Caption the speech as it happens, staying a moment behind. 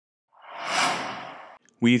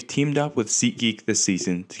We've teamed up with SeatGeek this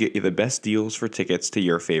season to get you the best deals for tickets to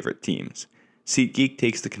your favorite teams. SeatGeek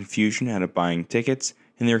takes the confusion out of buying tickets,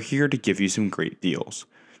 and they're here to give you some great deals.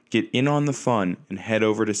 Get in on the fun and head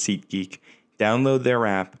over to SeatGeek, download their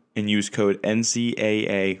app, and use code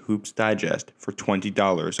NCAA Hoops Digest for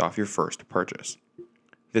 $20 off your first purchase.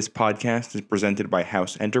 This podcast is presented by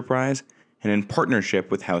House Enterprise and in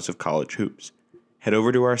partnership with House of College Hoops. Head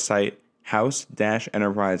over to our site,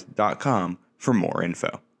 house-enterprise.com, for more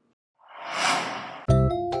info.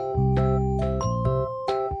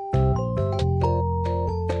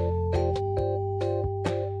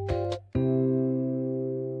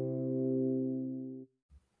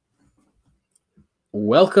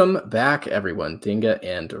 Welcome back, everyone. Dinga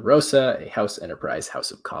and DeRosa, a House Enterprise,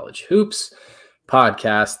 House of College Hoops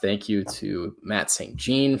podcast. Thank you to Matt St.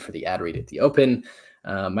 Jean for the ad read at the open.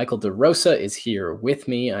 Michael DeRosa is here with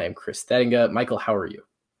me. I am Chris Thettinga. Michael, how are you?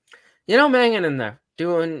 You know, I'm hanging in there.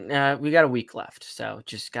 We got a week left, so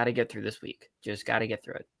just got to get through this week. Just got to get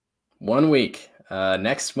through it. 1 week.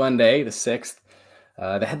 Next Monday, the 6th.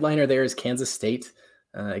 The headliner there is Kansas State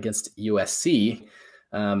against USC.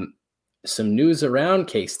 Some news around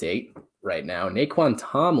K-State right now. Naquan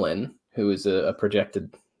Tomlin, who is a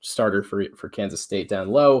projected starter for Kansas State down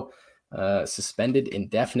low, suspended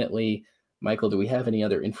indefinitely. Michael, do we have any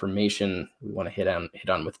other information we want to hit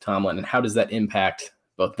on with Tomlin, and how does that impact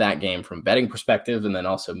both that game from betting perspective and then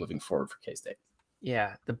also moving forward for K-State?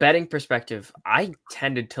 Yeah, the betting perspective, I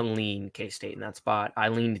tended to lean K-State in that spot. I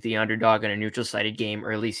leaned the underdog in a neutral-sided game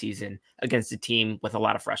early season against a team with a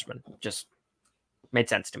lot of freshmen. Just made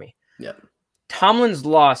sense to me. Yeah. Tomlin's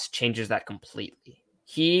loss changes that completely.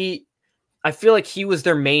 I feel like he was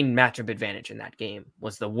their main matchup advantage in that game,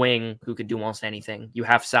 was the wing who could do almost anything. You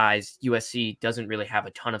have size. USC doesn't really have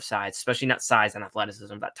a ton of size, especially not size and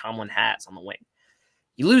athleticism that Tomlin has on the wing.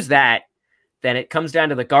 You lose that, then it comes down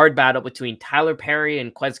to the guard battle between Tyler Perry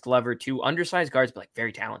and Quez Glover, two undersized guards, but like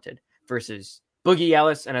very talented, versus Boogie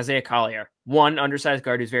Ellis and Isaiah Collier, one undersized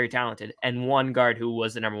guard who's very talented and one guard who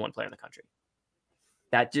was the number one player in the country.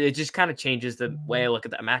 That it just kind of changes the way I look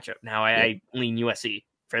at that matchup. Now I lean USC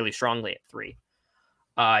fairly strongly at 3.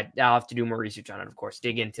 I'll have to do more research on it, of course,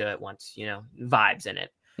 dig into it once, vibes in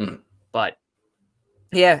it. But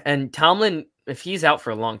yeah, and Tomlin, if he's out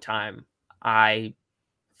for a long time, I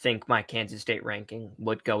think my Kansas State ranking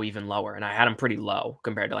would go even lower. And I had him pretty low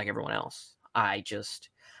compared to like everyone else. I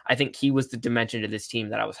think he was the dimension to this team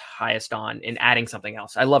that I was highest on in adding something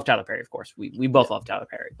else. I love Tyler Perry, of course. We both love Tyler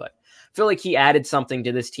Perry, but I feel like he added something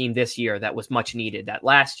to this team this year that was much needed. That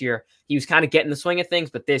last year he was kind of getting the swing of things,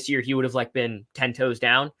 but this year he would have like been 10 toes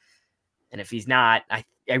down. And if he's not, I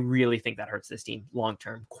really think that hurts this team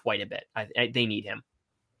long-term quite a bit. They need him.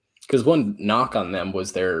 Because one knock on them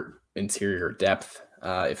was their interior depth.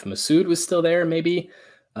 If Masood was still there, maybe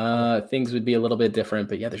things would be a little bit different,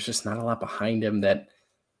 but yeah, there's just not a lot behind him that,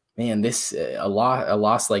 man, a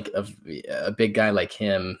loss like of a big guy like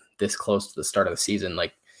him this close to the start of the season,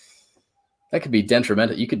 like that could be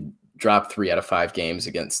detrimental. You could drop 3 out of 5 games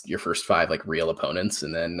against your first 5 like real opponents,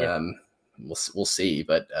 and then we'll see.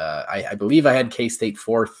 But I believe I had K-State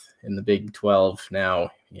 4th in the Big 12 now.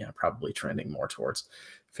 Yeah, probably trending more towards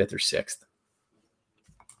 5th or 6th.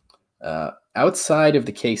 Outside of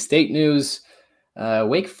the K-State news,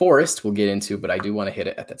 Wake Forest we'll get into, but I do want to hit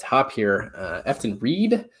it at the top here. Efton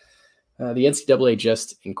Reed, the NCAA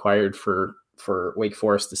just inquired for Wake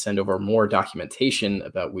Forest to send over more documentation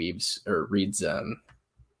about Reed's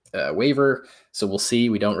waiver. So we'll see.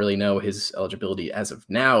 We don't really know his eligibility as of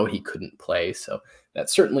now. He couldn't play, so that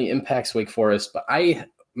certainly impacts Wake Forest. But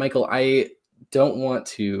Michael, I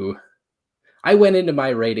went into my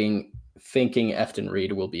rating thinking Efton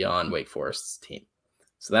Reed will be on Wake Forest's team.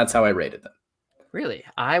 So that's how I rated them. Really?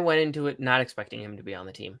 I went into it not expecting him to be on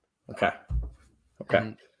the team. Okay.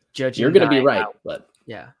 And You're going to be right, but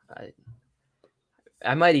yeah,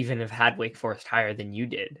 I might even have had Wake Forest higher than you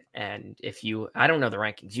did. And I don't know the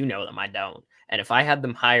rankings, you know them, I don't. And if I had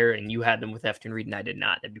them higher and you had them with Efton Reed and I did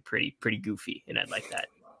not, that'd be pretty goofy. And I'd like that.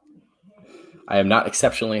 I am not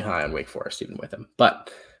exceptionally high on Wake Forest, even with him,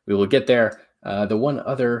 but we will get there. The one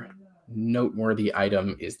other noteworthy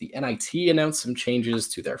item is the NIT announced some changes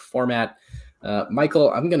to their format.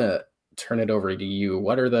 Michael, I'm going to turn it over to you.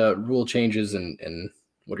 What are the rule changes and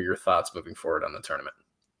what are your thoughts moving forward on the tournament?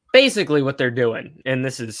 Basically what they're doing, and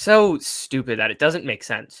this is so stupid that it doesn't make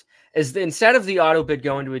sense, is that instead of the auto bid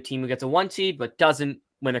going to a team who gets a 1 seed but doesn't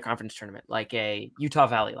win their conference tournament, like a Utah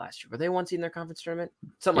Valley last year. Were they 1 seed in their conference tournament?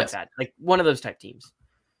 Something like that. Like one of those type teams.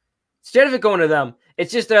 Instead of it going to them,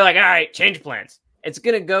 it's just they're like, all right, change plans. It's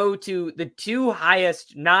going to go to the 2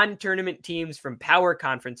 highest non-tournament teams from power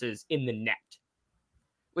conferences in the net.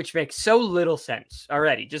 which makes so little sense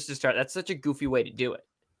already, just to start. That's such a goofy way to do it.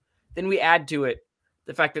 Then we add to it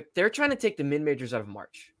the fact that they're trying to take the mid-majors out of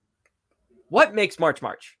March. What makes March?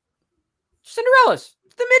 Cinderella's.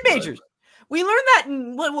 It's the mid-majors. We learned that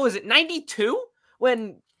in, what was it, 92?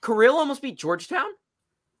 When Kirill almost beat Georgetown?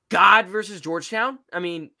 God versus Georgetown? I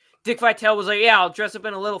mean, Dick Vitale was like, yeah, I'll dress up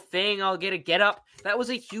in a little thing. I'll get a get-up. That was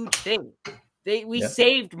a huge thing. We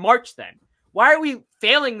saved March then. Why are we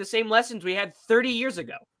failing the same lessons we had 30 years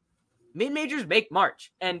ago? Mid-majors make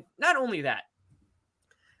March. And not only that,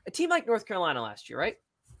 a team like North Carolina last year, right?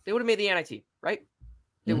 They would have made the NIT, right?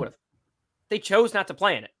 They would have. They chose not to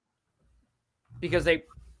play in it because they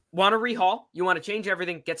want to rehaul. You want to change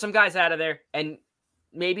everything, get some guys out of there, and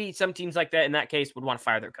maybe some teams like that in that case would want to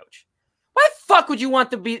fire their coach. Why the fuck would you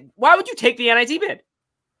want to be? Why would you take the NIT bid?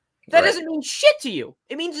 That doesn't mean shit to you.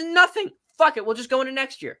 It means nothing. Fuck it. We'll just go into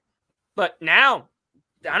next year. But now,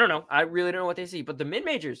 I don't know. I really don't know what they see. But the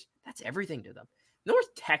mid-majors, that's everything to them.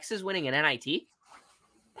 North Texas winning an NIT,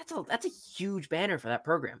 that's a huge banner for that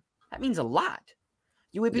program. That means a lot.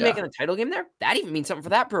 You would be making a title game there. That even means something for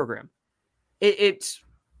that program. It's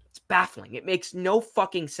baffling. It makes no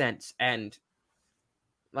fucking sense. And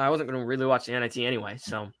I wasn't going to really watch the NIT anyway.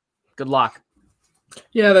 So good luck.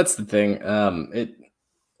 Yeah, that's the thing.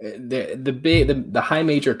 The high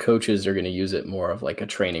major coaches are going to use it more of like a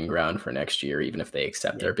training ground for next year, even if they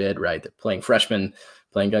accept their bid, right? They're playing freshmen,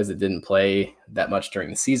 playing guys that didn't play that much during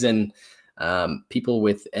the season. People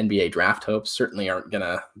with NBA draft hopes certainly aren't going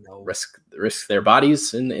to risk their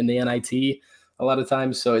bodies in the NIT a lot of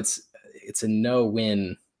times. So it's a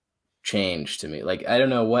no-win change to me. Like, I don't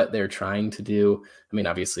know what they're trying to do. I mean,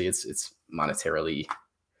 obviously it's monetarily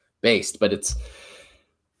based, but it's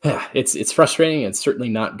frustrating. It's certainly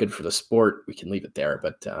not good for the sport. We can leave it there,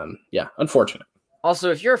 but unfortunate. Also,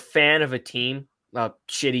 if you're a fan of a team, a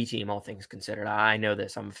shitty team, all things considered, I know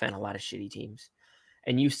this, I'm a fan of a lot of shitty teams,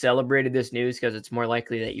 and you celebrated this news because it's more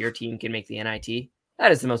likely that your team can make the NIT,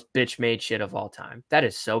 that is the most bitch-made shit of all time. That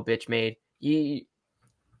is so bitch-made. You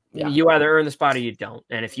either earn the spot or you don't.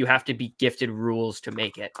 And if you have to be gifted rules to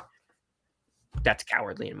make it, that's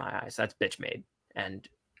cowardly in my eyes. That's bitch-made. And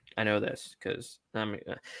I know this because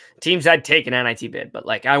teams I'd take an NIT bid, but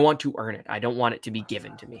like I want to earn it. I don't want it to be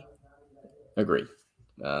given to me. Agreed.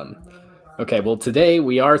 Okay, well, today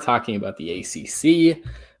we are talking about the ACC.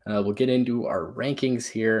 We'll get into our rankings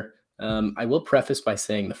here. I will preface by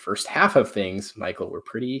saying the first half of things, Michael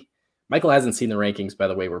hasn't seen the rankings, by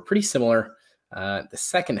the way. We're pretty similar. The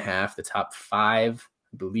second half, the top 5,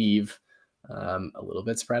 I believe, a little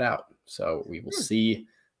bit spread out. So we will see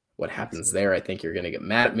what happens there. I think you're going to get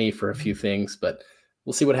mad at me for a few things, but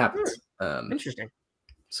we'll see what happens. Interesting.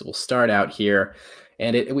 So we'll start out here,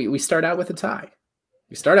 and we start out with a tie.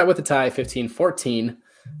 We start out with a tie, 15-14,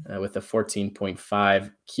 with a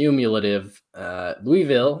 14.5 cumulative.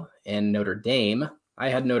 Louisville and Notre Dame. I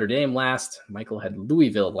had Notre Dame last. Michael had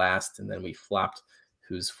Louisville last, and then we flopped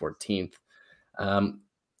who's 14th.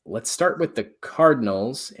 Let's start with the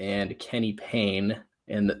Cardinals and Kenny Payne.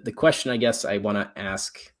 And the question I guess I want to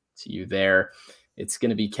ask to you there, it's going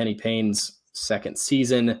to be Kenny Payne's second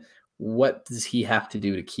season. What does he have to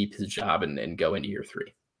do to keep his job and go into year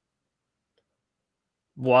 3?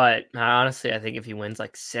 What? Honestly, I think if he wins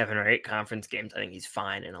like 7 or 8 conference games, I think he's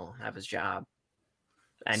fine and he'll have his job.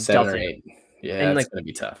 And 7 or 8. Yeah, it's going to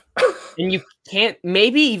be tough. And you can't,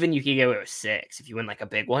 maybe even you can get away with 6 if you win like a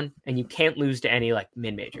big one, and you can't lose to any like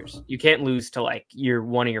mid-majors. You can't lose to like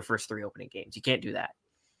one of your first 3 opening games. You can't do that.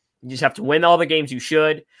 You just have to win all the games you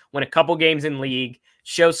should, win a couple games in league,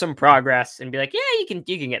 show some progress, and be like, yeah, you can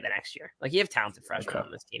get the next year. Like, you have talented freshmen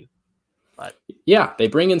on this team. But yeah, they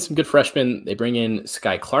bring in some good freshmen. They bring in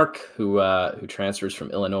Sky Clark, who transfers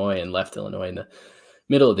from Illinois and left Illinois in the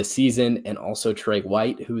middle of the season, and also Trey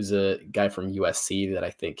White, who's a guy from USC that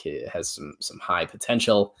I think has some high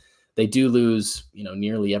potential. They do lose,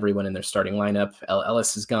 nearly everyone in their starting lineup.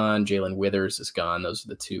 Ellis is gone. Jalen Withers is gone. Those are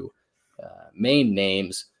the 2 main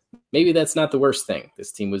names. Maybe that's not the worst thing.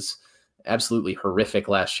 This team was absolutely horrific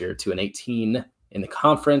last year, 2-18 in the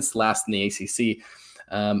conference, last in the ACC.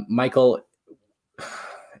 Michael,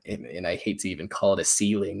 and I hate to even call it a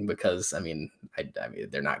ceiling because I mean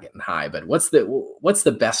they're not getting high, but what's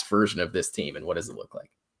the best version of this team and what does it look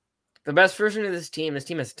like? The best version of this team has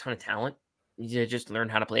a ton of talent. You just learn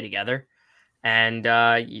how to play together, and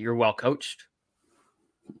you're well coached.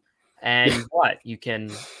 And you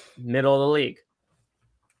can middle of the league.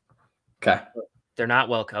 Okay. They're not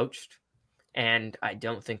well coached, and I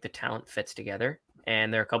don't think the talent fits together.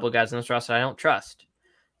 And there are a couple of guys on this roster I don't trust.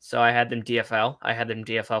 So I had them DFL. I had them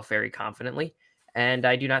DFL very confidently, and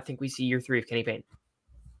I do not think we see year 3 of Kenny Payne.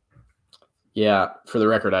 Yeah, for the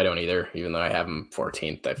record, I don't either, even though I have him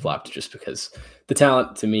 14th. I flopped just because the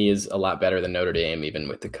talent to me is a lot better than Notre Dame, even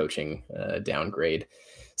with the coaching downgrade.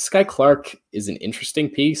 Sky Clark is an interesting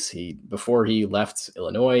piece. Before he left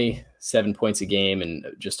Illinois, 7 points a game and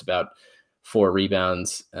just about 4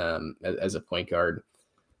 rebounds as a point guard.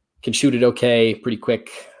 Can shoot it okay, pretty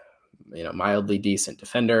quick, mildly decent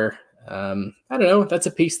defender. I don't know. That's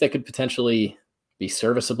a piece that could potentially be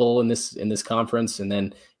serviceable in this conference. And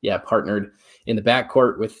then, partnered in the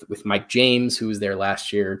backcourt with Mike James, who was there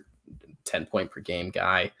last year, 10-point per game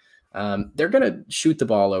guy. They're going to shoot the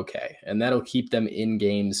ball okay, and that'll keep them in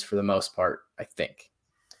games for the most part, I think.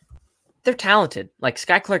 They're talented. Like,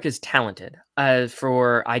 Sky Clark is talented. I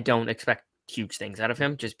don't expect huge things out of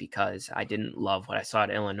him just because I didn't love what I saw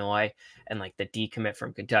at Illinois, and like the decommit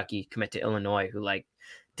from Kentucky, commit to Illinois, who like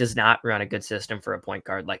does not run a good system for a point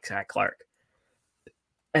guard like Sky Clark,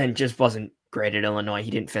 and just wasn't great at Illinois.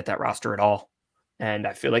 He didn't fit that roster at all. And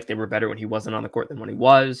I feel like they were better when he wasn't on the court than when he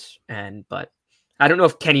was. But I don't know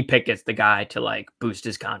if Kenny Pickett's the guy to like boost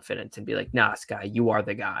his confidence and be like, nah, Sky, you are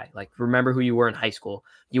the guy. Like, remember who you were in high school.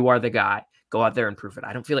 You are the guy. Go out there and prove it.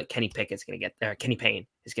 I don't feel like Kenny Pickett's going to get there. Kenny Payne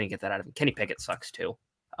is going to get that out of him. Kenny Pickett sucks too.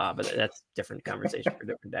 But that's a different conversation for a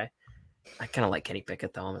different day. I kind of like Kenny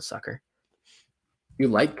Pickett though. I'm a sucker. You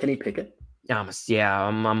like Kenny Pickett? I'm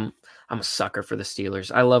a sucker for the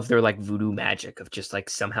Steelers. I love their like voodoo magic of just like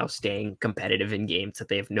somehow staying competitive in games that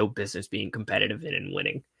they have no business being competitive in and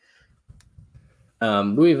winning.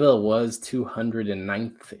 Louisville was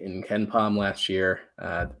 209th in KenPom last year.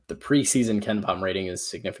 The preseason KenPom rating is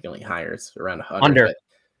significantly higher. It's around 100.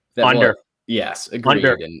 Under. Yes, agreed.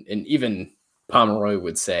 Under. And even Pomeroy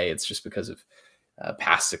would say it's just because of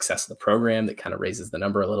past success of the program that kind of raises the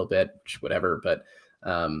number a little bit, whatever. But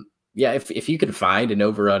if you could find an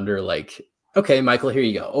over-under, like, okay, Michael, here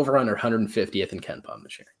you go. Over-under 150th in KenPom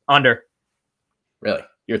this year. Under. Really?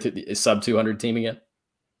 You're a sub-200 team again?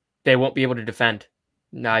 They won't be able to defend.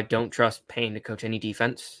 No, I don't trust Payne to coach any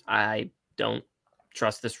defense. I don't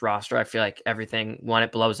trust this roster. I feel like everything, when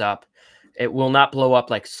it blows up, it will not blow up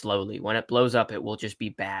like slowly. When it blows up, it will just be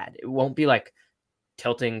bad. It won't be like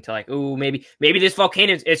tilting to like, oh, maybe this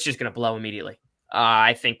volcano, it's just going to blow immediately.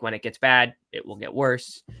 I think when it gets bad, it will get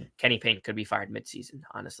worse. Kenny Payne could be fired midseason,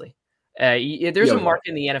 honestly. There's a mark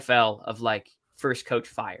in the NFL of like first coach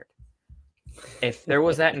fired. If there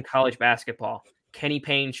was that in college basketball, Kenny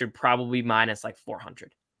Payne should probably minus like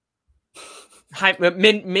 400. High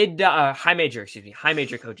major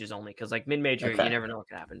coaches only, because like mid major, okay, you never know what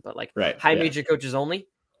can happen. But like major coaches only,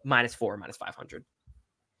 -4, -500.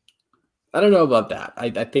 I don't know about that. I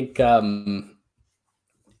think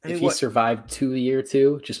if he survived to the year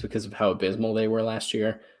 2, just because of how abysmal they were last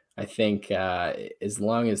year, I think as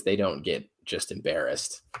long as they don't get just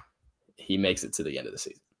embarrassed, he makes it to the end of the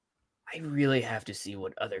season. I really have to see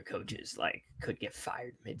what other coaches like could get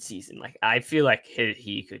fired mid-season. Like, I feel like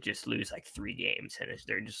he could just lose like 3 games, and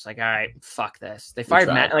they're just like, all right, fuck this. They fired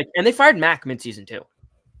Mac, and they fired Mac mid-season too.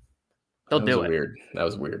 They'll do it. That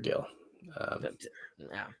was a weird deal.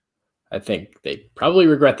 Yeah, I think they probably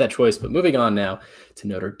regret that choice. But moving on now to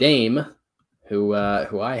Notre Dame, who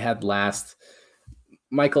I had last.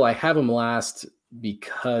 Michael, I have him last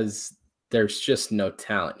because there's just no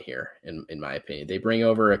talent here, in my opinion. They bring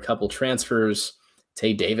over a couple transfers,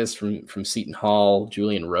 Tay Davis from Seton Hall,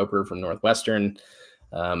 Julian Roper from Northwestern.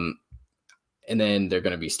 And then they're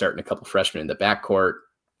going to be starting a couple freshmen in the backcourt.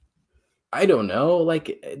 I don't know.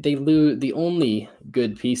 Like, they lose the only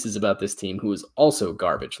good pieces about this team, who was also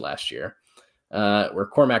garbage last year, were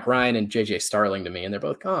Cormac Ryan and JJ Starling to me, and they're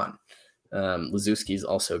both gone. Lazewski's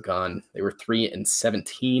also gone. They were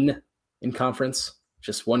 3-17 in conference,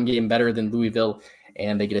 just 1 game better than Louisville,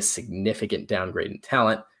 and they get a significant downgrade in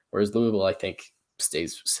talent, whereas Louisville, I think,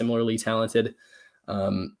 stays similarly talented.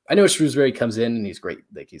 I know Shrewsbury comes in and he's great.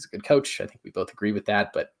 Like, he's a good coach. I think we both agree with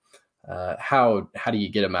that, but how do you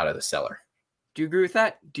get him out of the cellar? Do you agree with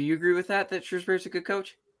that? Do you agree with that Shrewsbury's a good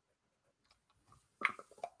coach?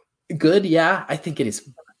 Good, yeah. I think it is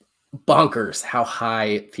bonkers how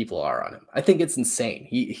high people are on him. I think it's insane.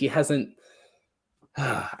 He hasn't.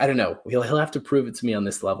 I don't know. He'll have to prove it to me on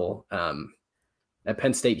this level. At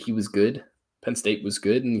Penn State, he was good. Penn State was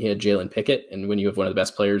good, and he had Jalen Pickett. And when you have one of the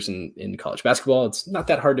best players in college basketball, it's not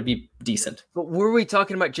that hard to be decent. But were we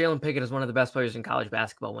talking about Jalen Pickett as one of the best players in college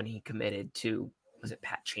basketball when he committed to, was it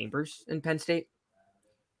Pat Chambers in Penn State?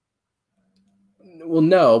 Well,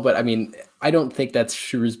 no, but I mean, I don't think that's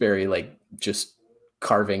Shrewsbury like just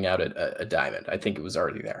carving out a diamond. I think it was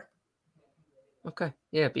already there. Okay.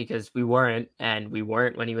 Yeah, because we weren't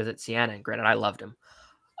when he was at Siena. And granted, I loved him.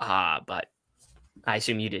 But I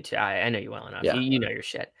assume you did too. I know you well enough. Yeah. You know your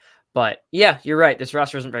shit. But yeah, you're right. This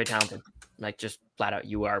roster isn't very talented. Like, just flat out,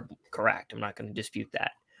 you are correct. I'm not going to dispute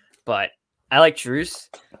that. But I like Truce.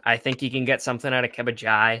 I think he can get something out of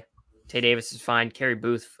Kebajai. Tay Davis is fine. Kerry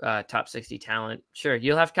Booth, top 60 talent. Sure,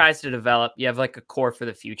 you'll have guys to develop. You have like a core for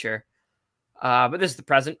the future. But this is the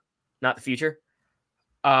present, not the future.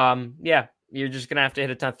 Yeah, you're just going to have to hit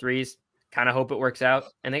a ton of threes. Kind of hope it works out.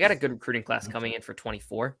 And they got a good recruiting class coming in for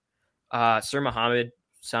 24. Sir Muhammad,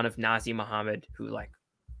 son of Nazi Muhammad, who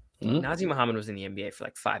Nazi Muhammad was in the NBA for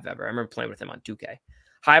like 5 ever. I remember playing with him on 2K.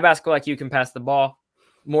 High basketball IQ, can pass the ball.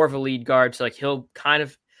 More of a lead guard. So like he'll kind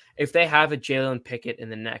of, if they have a Jalen Pickett in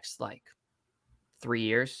the next like 3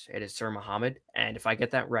 years, it is Sir Muhammad. And if I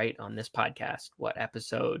get that right on this podcast,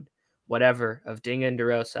 episode, whatever of Dinga and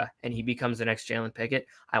DeRosa, and he becomes the next Jalen Pickett,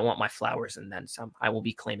 I want my flowers and then some. I will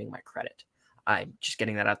be claiming my credit. I'm just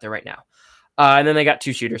getting that out there right now. And then they got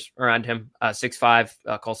 2 shooters around him,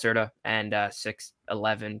 6'5", Cole Serta, and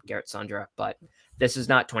 6'11", Garrett Sandra. But this is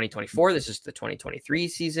not 2024. This is the 2023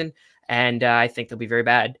 season. And I think they'll be very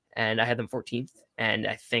bad. And I had them 14th. And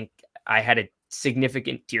I think I had a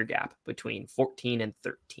significant tier gap between 14 and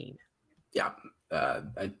 13. Yeah.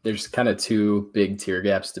 There's kind of 2 big tier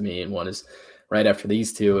gaps to me. And one is right after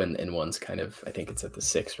these 2. And one's kind of, I think it's at the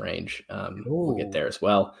 6 range. We'll get there as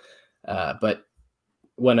well. But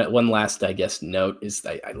one last, I guess, note is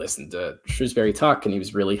I listened to Shrewsbury talk, and he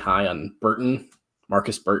was really high on Burton,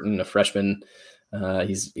 Marcus Burton, a freshman.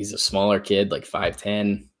 He's a smaller kid, like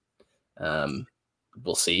 5'10".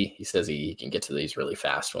 We'll see. He says he can get to these really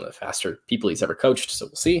fast, one of the faster people he's ever coached. So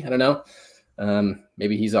we'll see. I don't know.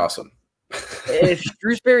 Maybe he's awesome. If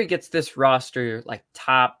Shrewsbury gets this roster like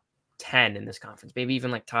top 10 in this conference, maybe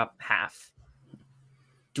even like top half,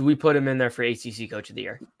 do we put him in there for ACC Coach of the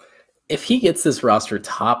Year? If he gets this roster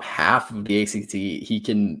top half of the ACC,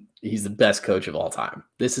 he's the best coach of all time.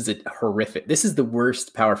 This is this is the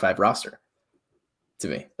worst Power 5 roster to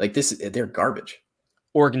me. Like they're garbage.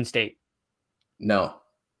 Oregon State. No.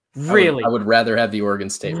 Really? I would rather have the Oregon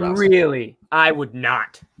State roster. Really? I would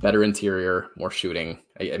not. Better interior, more shooting.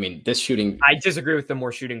 I mean, this shooting. I disagree with the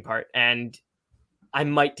more shooting part, and I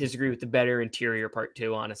might disagree with the better interior part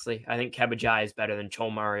too, honestly. I think Kebajai is better than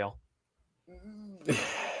Chol Mario.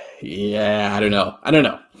 Yeah, I don't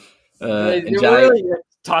know. Really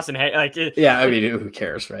tossing head like yeah, I mean, who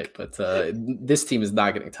cares, right? But this team is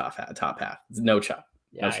not getting top half. It's no shot.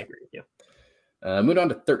 Yeah, I agree with you. Moving on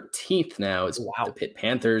to 13th now is the Pitt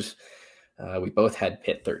Panthers. We both had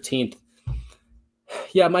Pitt 13th.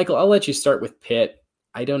 Yeah, Michael, I'll let you start with Pitt.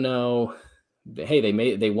 I don't know. Hey,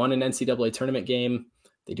 they won an NCAA tournament game.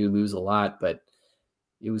 They do lose a lot, but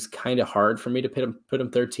it was kind of hard for me to put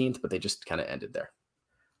them 13th, but they just kind of ended there.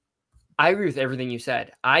 I agree with everything you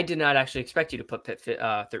said. I did not actually expect you to put Pitt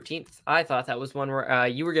 13th. I thought that was one where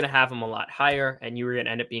you were going to have them a lot higher, and you were going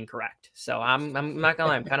to end up being correct. So I'm not going to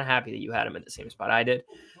lie. I'm kind of happy that you had them in the same spot I did.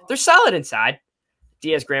 They're solid inside.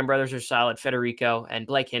 Diaz Graham brothers are solid. Federico and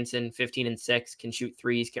Blake Hinson, 15 and 6, can shoot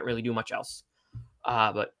threes, can't really do much else.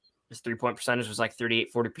 But his 3-point percentage was like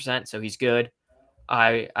 38-40%, so he's good.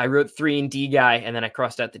 I wrote 3 in D guy, and then I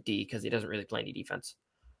crossed out the D because he doesn't really play any defense.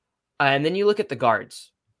 And then you look at the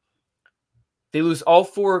guards. They lose all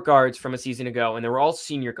 4 guards from a season ago, and they were all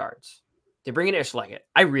senior guards. They bring in Ish Leggett.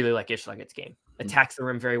 I really like Ish Leggett's game. Attacks the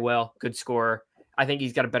rim very well. Good scorer. I think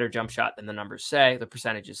he's got a better jump shot than the numbers say, the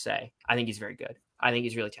percentages say. I think he's very good. I think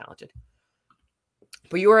he's really talented.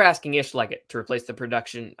 But you are asking Ish Leggett to replace the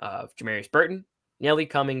production of Jamarius Burton, Nelly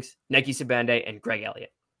Cummings, Nike Sabande, and Greg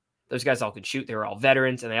Elliott. Those guys all could shoot. They were all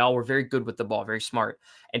veterans, and they all were very good with the ball, very smart.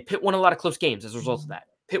 And Pitt won a lot of close games as a result of that.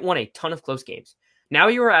 Pitt won a ton of close games. Now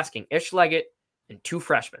you are asking Ish Leggett and 2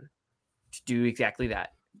 freshmen to do exactly that.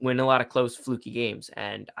 Win a lot of close, fluky games,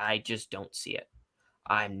 and I just don't see it.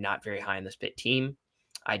 I'm not very high on this Pitt team.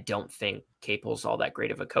 I don't think Capel's all that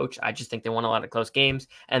great of a coach. I just think they won a lot of close games,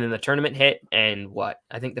 and then the tournament hit, and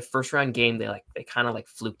I think the first round game, they kind of like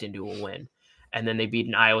fluked into a win, and then they beat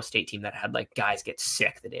an Iowa State team that had like guys get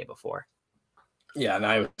sick the day before. Yeah, an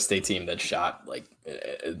Iowa State team that shot like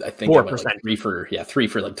I think 4%. Like 3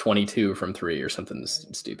 for like 22 from 3 or something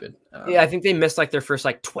stupid. Yeah, I think they missed like their first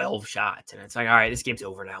like 12 shots, and it's like, all right, this game's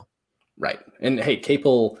over now. Right, and hey,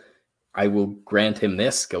 Capel, I will grant him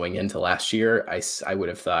this. Going into last year, I would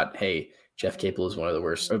have thought, hey, Jeff Capel is one of the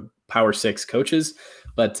worst Power 6 coaches,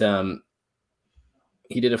 but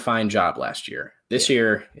he did a fine job last year. This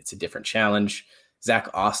year, it's a different challenge. Zach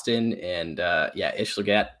Austin and Ish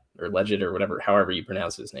Leggett, or Legend, or whatever, however you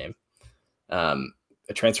pronounce his name. A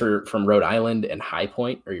transfer from Rhode Island and High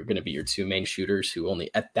Point are going to be your 2 main shooters who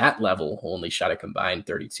only at that level only shot a combined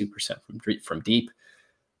 32% from deep.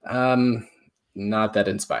 not that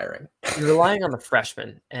inspiring. You're relying on the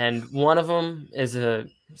freshmen, and one of them is a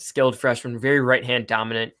skilled freshman, very right-hand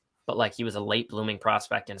dominant, but like he was a late blooming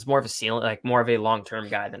prospect, and it's more of a ceiling, like more of a long-term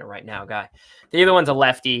guy than a right now guy. The other one's a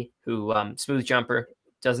lefty who smooth jumper,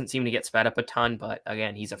 doesn't seem to get sped up a ton, but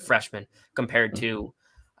again, he's a freshman compared to,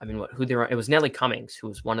 I mean, who they were? It was Nelly Cummings, who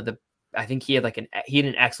was one of the. I think he had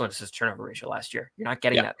an excellent assist turnover ratio last year. You're not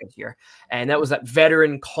getting that this year, and that was that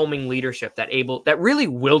veteran calming leadership that really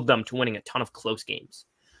willed them to winning a ton of close games.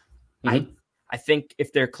 Mm-hmm. I think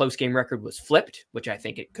if their close game record was flipped, which I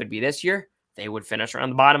think it could be this year, they would finish around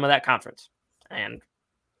the bottom of that conference. And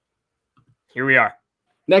here we are.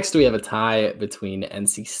 Next, we have a tie between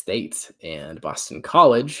NC State and Boston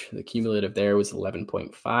College. The cumulative there was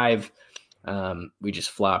 11.5. We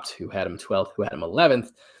just flopped who had him 12th, who had him 11th.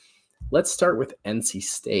 Let's start with NC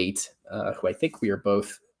State, who I think we are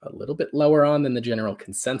both a little bit lower on than the general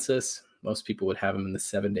consensus. Most people would have them in the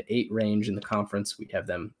 7 to 8 range in the conference. We have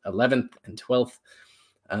them 11th and 12th.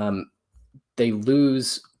 They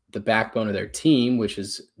lose the backbone of their team, which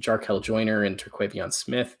is Jarkel Joyner and Terquavion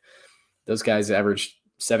Smith. Those guys averaged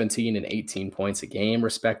 17 and 18 points a game,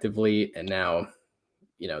 respectively. And now,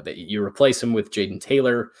 you replace them with Jaden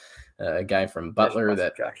Taylor, a guy from Butler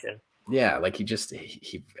that, like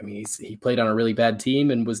he played on a really bad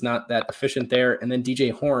team and was not that efficient there. And then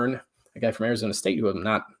DJ Horn, a guy from Arizona State, who I'm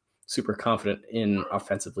not super confident in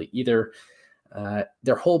offensively either.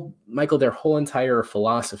 Their whole entire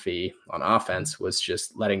philosophy on offense was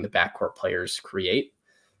just letting the backcourt players create.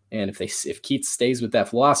 And if Keats stays with that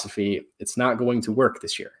philosophy, it's not going to work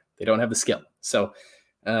this year. They don't have the skill. So,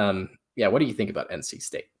 what do you think about NC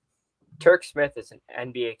State? Turk Smith is an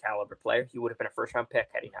NBA caliber player. He would have been a first-round pick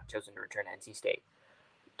had he not chosen to return to NC State.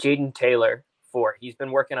 Jaden Taylor, he's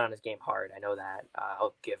been working on his game hard. I know that.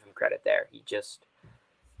 I'll give him credit there.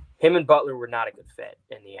 Him and Butler were not a good fit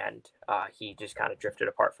in the end. He just kind of drifted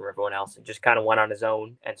apart from everyone else and just kind of went on his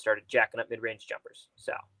own and started jacking up mid-range jumpers.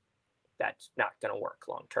 So that's not going to work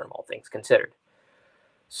long-term, all things considered.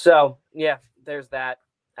 So, yeah, there's that.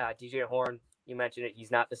 DJ Horn, you mentioned it.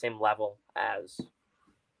 He's not the same level as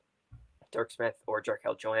Dirk Smith or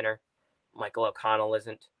Jarkel Joyner. Michael O'Connell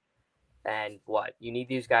isn't. And you need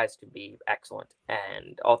these guys to be excellent.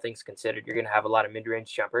 And all things considered, you're going to have a lot of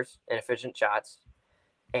mid-range jumpers and efficient shots.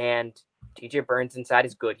 And TJ Burns inside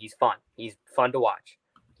is good. He's fun. He's fun to watch.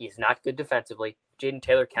 He's not good defensively. Jaden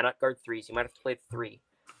Taylor cannot guard threes. He might have to play the 3.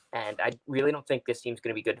 And I really don't think this team's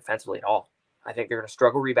going to be good defensively at all. I think they're going to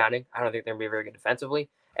struggle rebounding. I don't think they're going to be very good defensively.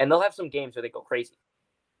 And they'll have some games where they go crazy.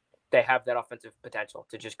 They have that offensive potential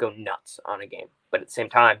to just go nuts on a game. But at the same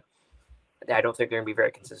time, I don't think they're going to be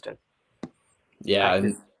very consistent. Yeah.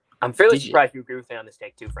 I'm fairly surprised you agree with me on this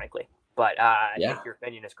take too, frankly. But I think your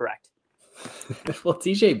opinion is correct. Well,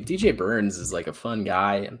 DJ Burns is like a fun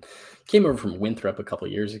guy and came over from Winthrop a couple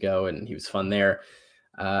years ago, and he was fun there.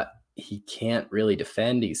 He can't really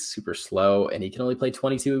defend. He's super slow, and he can only play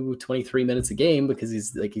 22, 23 minutes a game because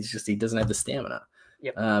he doesn't have the stamina.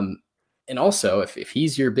 Yep. And also, if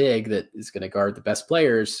he's your big that is going to guard the best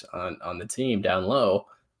players on the team down low,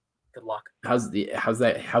 good luck. How's he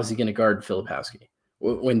going to guard Filipowski?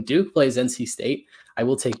 When Duke plays NC State, I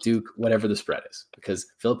will take Duke whatever the spread is because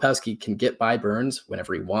Filipowski can get by Burns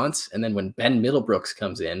whenever he wants. And then when Ben Middlebrooks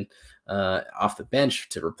comes in off the bench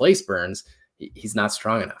to replace Burns, he's not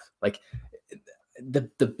strong enough. Like the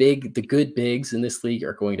good bigs in this league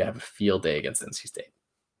are going to have a field day against NC State.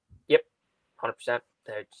 Yep, 100%.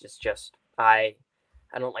 It's just I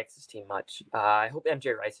don't like this team much. I hope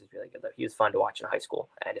MJ Rice is really good though. He was fun to watch in high school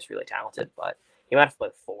and is really talented, but he might have to play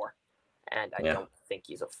 4. And I don't think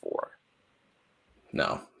he's a 4.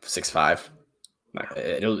 No, 6'5".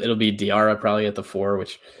 It'll be Diarra probably at the 4,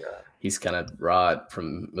 which he's kind of raw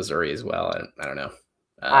from Missouri as well. I don't know.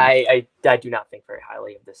 I do not think very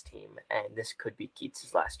highly of this team, and this could be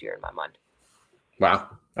Keats' last year in my mind. Wow.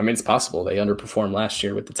 I mean, it's possible. They underperformed last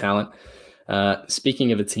year with the talent.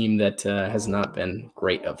 Speaking of a team that has not been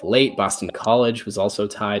great of late, Boston College was also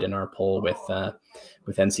tied in our poll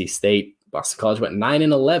with NC State. Boston College went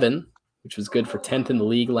 9-11, which was good for 10th in the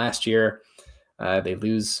league last year. They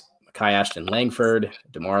lose Kai Ashton Langford,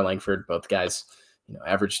 DeMar Langford, both guys,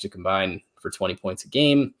 averaged to combine for 20 points a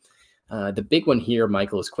game. The big one here,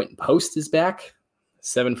 Michael, is Quentin Post is back.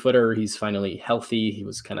 7-footer. He's finally healthy. He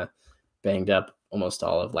was kind of banged up almost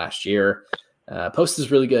all of last year. Post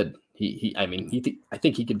is really good. I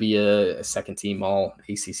think he could be a second team all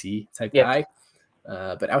ACC type guy.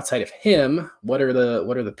 But outside of him, what are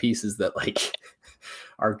the pieces that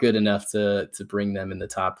are good enough to bring them in the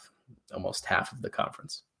top almost half of the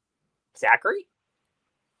conference? Zachary?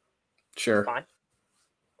 Sure. Fine.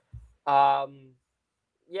 I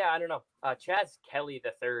don't know. Chaz Kelly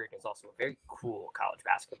III is also a very cool college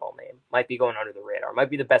basketball name. Might be going under the radar. Might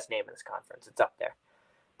be the best name in this conference. It's up there.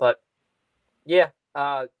 But, yeah,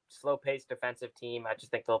 slow-paced defensive team. I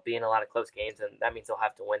just think they'll be in a lot of close games, and that means they'll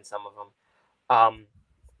have to win some of them.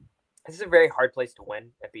 This is a very hard place to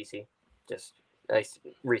win at BC, just at least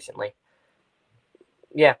recently.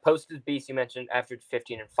 Yeah, posted BC, you mentioned, after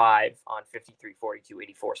 15-5 on 53, 42,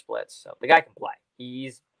 84 splits. So the guy can play.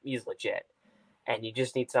 He's legit. And you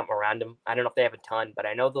just need something around him. I don't know if they have a ton, but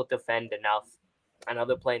I know they'll defend enough. I know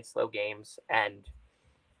they're playing slow games. And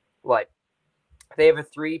they have a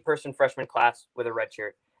 3-person freshman class with a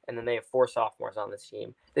redshirt, and then they have 4 sophomores on this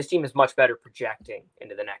team. This team is much better projecting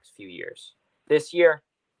into the next few years. This year,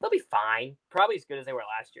 they'll be fine. Probably as good as they were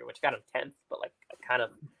last year, which got them 10th, but like kind of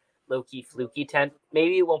low-key fluky 10th.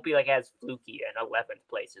 Maybe it won't be like as fluky in 11th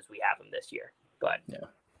place as we have them this year. But yeah.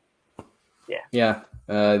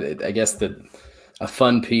 I guess a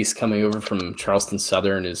fun piece coming over from Charleston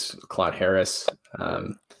Southern is Claude Harris.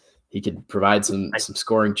 He could provide some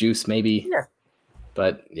scoring juice maybe. Yeah.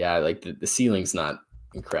 But yeah, like the ceiling's not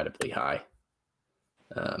incredibly high.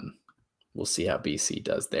 We'll see how BC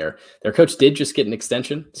does there. Their coach did just get an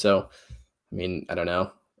extension. So, I mean, I don't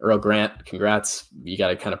know. Earl Grant, congrats. You got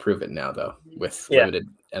to kind of prove it now, though, with limited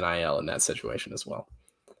NIL in that situation as well.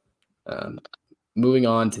 Moving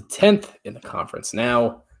on to 10th in the conference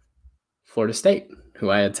now, Florida State, who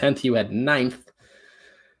I had 10th, you had 9th.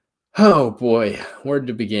 Oh, boy, where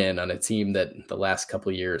to begin on a team that the last couple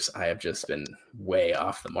of years I have just been way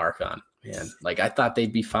off the mark on. Man, like I thought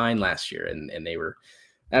they'd be fine last year, and they were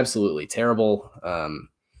absolutely terrible.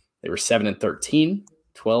 They were 7-13,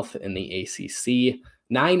 12th in the ACC,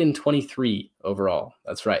 9-23 overall.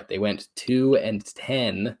 That's right. They went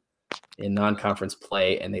 2-10 in non-conference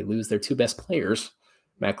play, and they lose their 2 best players,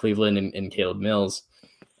 Matt Cleveland and Caleb Mills.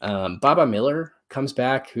 Baba Miller comes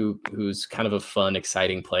back, who's kind of a fun,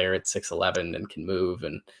 exciting player at 6'11" and can move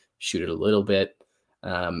and shoot it a little bit.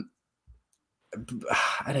 I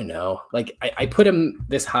don't know. Like I put him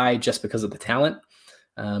this high just because of the talent,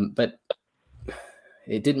 but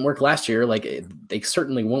it didn't work last year. Like they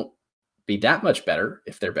certainly won't be that much better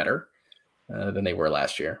if they're better than they were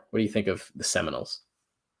last year. What do you think of the Seminoles?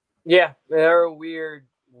 Yeah, they're a weird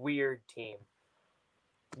team.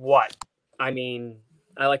 What? I mean,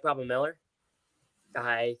 I like Baba Miller.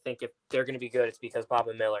 I think if they're going to be good, it's because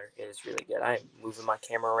Baba Miller is really good. I'm moving my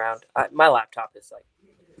camera around. My laptop is like,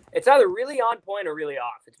 it's either really on point or really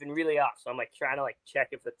off. It's been really off, so I'm like trying to like check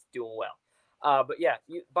if it's doing well. But yeah,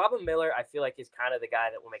 Baba Miller, I feel like is kind of the guy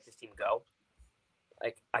that will make this team go.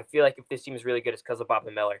 Like I feel like if this team is really good, it's because of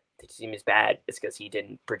Baba Miller. If this team is bad, it's because he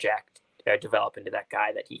didn't develop into that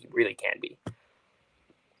guy that he really can be.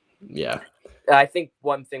 Yeah. I think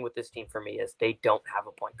one thing with this team for me is they don't have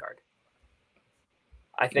a point guard.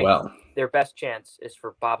 I think their best chance is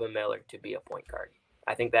for Baba Miller to be a point guard.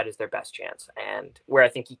 I think that is their best chance. And where I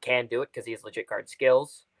think he can do it because he has legit guard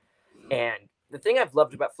skills. And the thing I've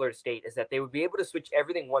loved about Florida State is that they would be able to switch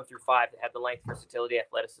everything 1 through 5 that have the length, versatility,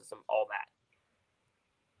 athleticism, all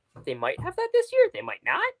that. They might have that this year. They might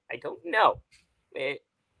not. I don't know. I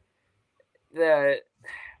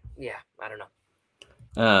don't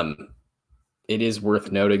know. It is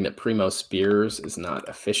worth noting that Primo Spears is not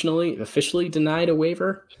officially denied a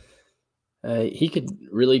waiver. He could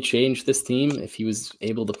really change this team if he was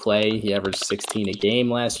able to play. He averaged 16 a game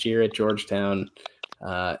last year at Georgetown.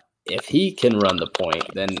 If he can run the point,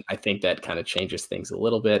 then I think that kind of changes things a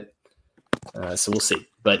little bit. So we'll see.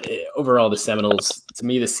 But overall, the Seminoles, to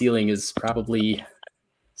me, the ceiling is probably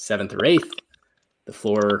 7th or 8th. The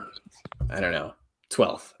floor, I don't know,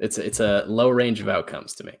 12th. It's a low range of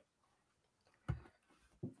outcomes to me.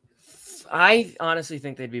 I honestly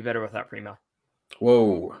think they'd be better without Primo.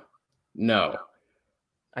 Whoa. No.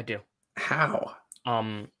 I do. How?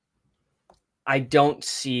 I don't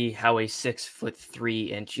see how a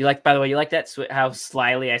 6'3" you like, by the way, you like that how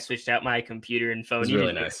slyly I switched out my computer and phone? It's you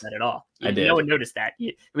really didn't nice. notice that at all. I did. No one noticed that.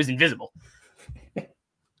 It was invisible.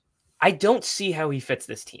 I don't see how he fits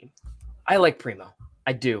this team. I like Primo.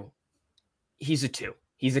 I do. He's a 2.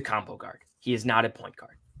 He's a combo guard. He is not a point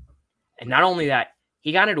guard. And not only that,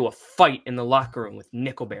 he got into a fight in the locker room with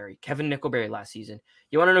Kevin Nickelberry last season.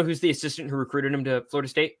 You want to know who's the assistant who recruited him to Florida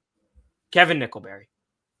State? Kevin Nickelberry.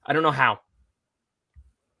 I don't know how.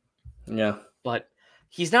 Yeah. But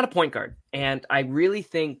he's not a point guard. And I really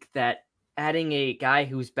think that adding a guy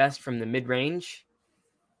who's best from the mid-range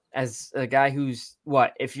as a guy who's,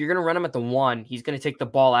 if you're going to run him at the 1, he's going to take the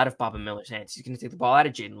ball out of Baba Miller's hands. He's going to take the ball out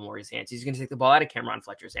of Jaden Lorry's hands. He's going to take the ball out of Cameron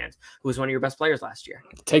Fletcher's hands, who was one of your best players last year.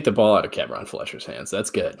 Take the ball out of Cameron Fletcher's hands. That's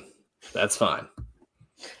good. That's fine.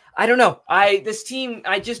 I don't know. This team,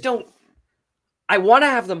 I just don't I want to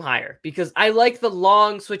have them higher because I like the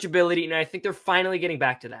long switchability, and I think they're finally getting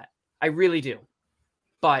back to that. I really do.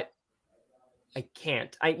 But I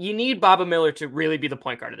can't. You need Baba Miller to really be the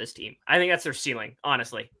point guard of this team. I think that's their ceiling,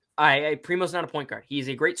 honestly. Primo's not a point guard. He's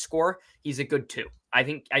a great scorer. He's a good 2.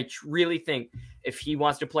 I really think if he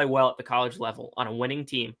wants to play well at the college level on a winning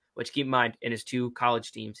team, which keep in mind, in his 2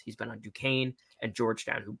 college teams, he's been on Duquesne and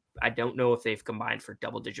Georgetown, who I don't know if they've combined for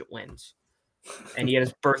double-digit wins. And he had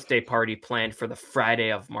his birthday party planned for the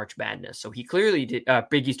Friday of March Madness. So he clearly did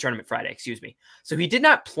Big East tournament Friday, excuse me. So he did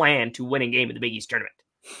not plan to win a game in the Big East tournament.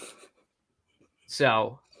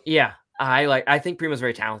 So yeah, I think Primo's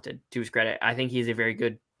very talented, to his credit. I think he's a very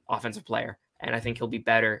good offensive player, and I think he'll be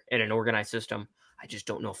better in an organized system. I just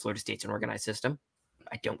don't know if Florida State's an organized system.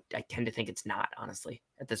 I tend to think it's not, honestly,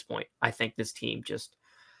 at this point. I think this team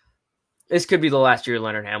this could be the last year of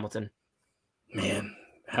Leonard Hamilton. Man,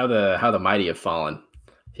 how the mighty have fallen.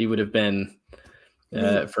 He would have been,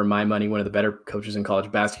 for my money, one of the better coaches in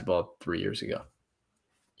college basketball 3 years ago.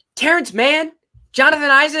 Terrence Mann,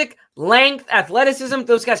 Jonathan Isaac, length, athleticism.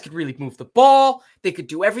 Those guys could really move the ball. They could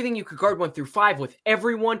do everything. You could guard 1 through 5 with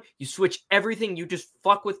everyone. You switch everything. You just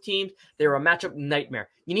fuck with teams. They're a matchup nightmare.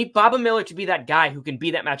 You need Baba Miller to be that guy who can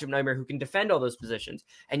be that matchup nightmare, who can defend all those positions.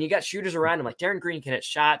 And you got shooters around him like Darren Green can hit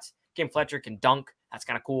shots. Cam Fletcher can dunk. That's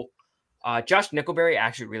kind of cool. Josh Nickelberry, I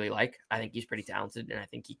actually really like. I think he's pretty talented, and I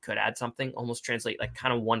think he could add something, almost translate like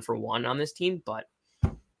kind of 1-for-1 on this team.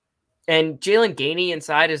 And Jalen Gainey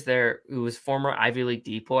inside who was former Ivy League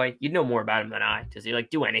decoy. You'd know more about him than I. Does he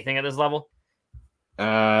do anything at this level?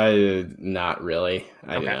 Not really.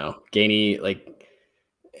 I don't know. Gainey,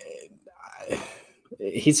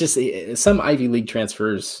 he's just some Ivy League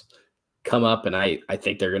transfers come up, and I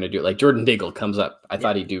think they're going to do it. Like Jordan Diggle comes up. I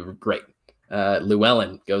thought he'd do great.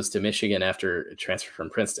 Llewellyn goes to Michigan after a transfer from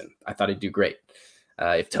Princeton. I thought he'd do great.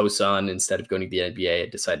 If Tosan, instead of going to the NBA,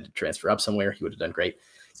 had decided to transfer up somewhere, he would have done great.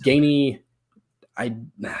 Gainey,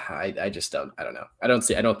 I just don't. I don't know. I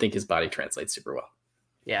don't think his body translates super well.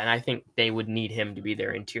 Yeah, and I think they would need him to be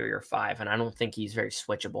their interior 5, and I don't think he's very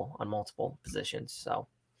switchable on multiple positions. So,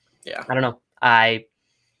 yeah, I don't know.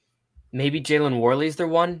 Maybe Jalen Worley's their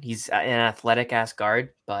one. He's an athletic ass guard,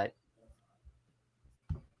 but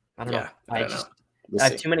I don't know. I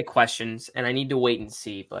have too many questions, and I need to wait and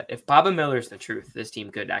see. But if Baba Miller's the truth, this team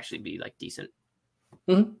could actually be decent.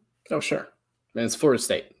 Mm-hmm. Oh, sure. And it's Florida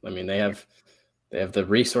State. I mean, they have the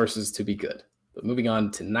resources to be good. But moving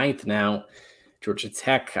on to 9th now, Georgia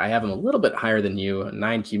Tech. I have them a little bit higher than you,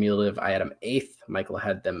 9 cumulative. I had them 8th. Michael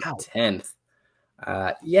had them 10th.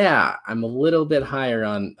 Yeah, I'm a little bit higher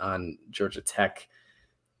on Georgia Tech.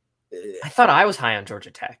 I thought I was high on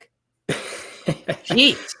Georgia Tech.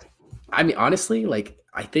 Jeez. I mean, honestly,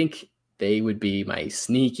 I think they would be my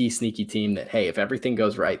sneaky team that, hey, if everything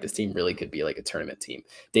goes right, this team really could be like a tournament team.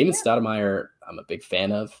 Damon Stoudemire, I'm a big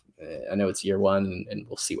fan of. I know it's year 1 and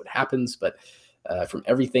we'll see what happens, but from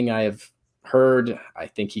everything I have heard, I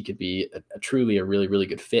think he could be truly a really, really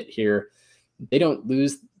good fit here. They don't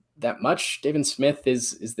lose that much. Davion Smith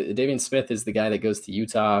is the guy that goes to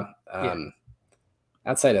Utah.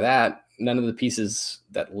 Outside of that, none of the pieces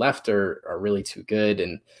that left are really too good.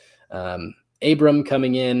 And Abram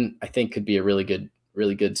coming in, I think could be a really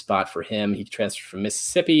good spot for him. He transferred from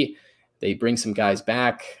Mississippi. They bring some guys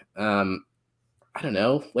back. I don't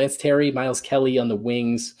know, Lance Terry, Miles Kelly on the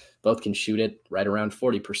wings, both can shoot it right around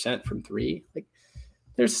 40% from 3.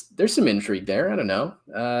 There's some intrigue there. I don't know.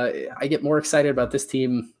 I get more excited about this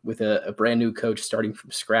team with a brand new coach starting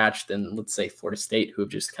from scratch than, let's say, Florida State, who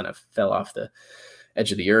have just kind of fell off the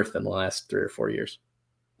edge of the earth in the last 3 or 4 years.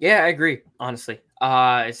 Yeah, I agree, honestly.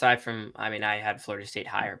 Aside from, I had Florida State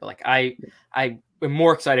higher, but I am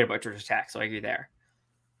more excited about Georgia Tech, so I agree there.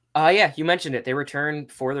 Yeah, you mentioned it. They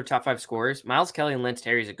returned 4 of their top 5 scorers. Miles Kelly and Lance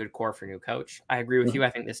Terry is a good core for a new coach. I agree with you. I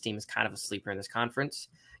think this team is kind of a sleeper in this conference.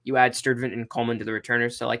 You add Sturtevant and Coleman to the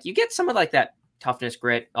returners, so you get some of that toughness,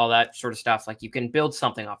 grit, all that sort of stuff. You can build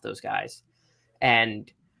something off those guys.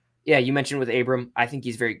 And yeah, you mentioned with Abram, I think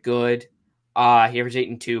he's very good. He averaged 8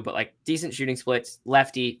 and 2, but decent shooting splits,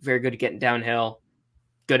 lefty, very good at getting downhill,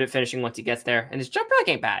 good at finishing once he gets there, and his jumper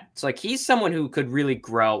ain't bad. So he's someone who could really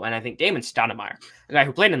grow. And I think Damon Stoudemire, a guy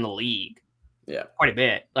who played in the league, quite a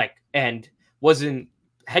bit, and was in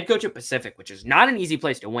head coach at Pacific, which is not an easy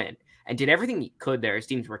place to win, and did everything he could there. His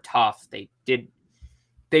teams were tough. They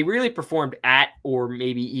really performed at or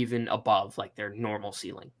maybe even above their normal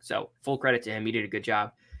ceiling. So full credit to him. He did a good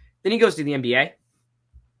job. Then he goes to the NBA.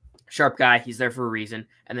 Sharp guy. He's there for a reason.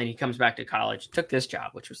 And then he comes back to college, took this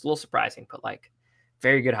job, which was a little surprising, but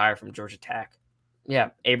very good hire from Georgia Tech.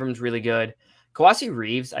 Yeah, Abram's really good. Kawasi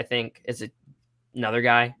Reeves, I think, is another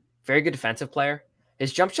guy very good defensive player.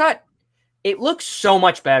 His jump shot, it looks so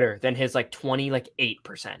much better than his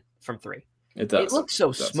 8% from three. It does. It looks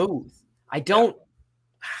so smooth.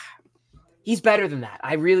 He's better than that.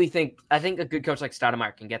 I think a good coach like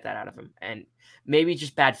Stoudemire can get that out of him, and maybe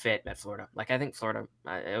just bad fit at Florida. I think Florida,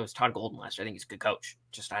 it was Todd Golden last year. I think he's a good coach.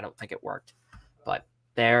 Just I don't think it worked. But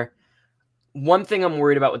one thing I'm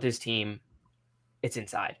worried about with this team, it's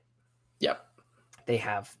inside. Yep. They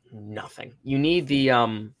have nothing. You need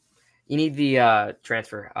the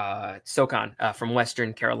transfer, SoCon from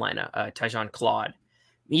Western Carolina, Tyjon Claude.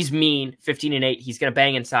 He's mean, 15-8. He's going to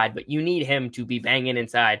bang inside, but you need him to be banging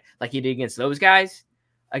inside like he did against those guys,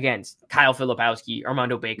 against Kyle Filipowski,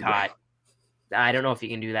 Armando Bacot. Wow. I don't know if he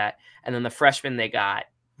can do that. And then the freshman they got,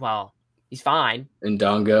 well, he's fine. And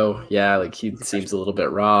Dongo, he seems a little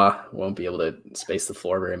bit raw. Won't be able to space the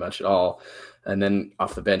floor very much at all. And then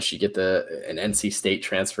off the bench, you get an NC State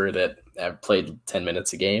transfer that played 10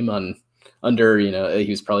 minutes a game he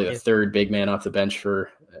was probably the third big man off the bench for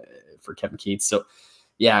Kevin Keats. So,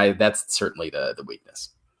 yeah, that's certainly the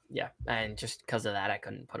weakness. Yeah, and just because of that, I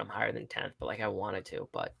couldn't put him higher than 10th, but I wanted to.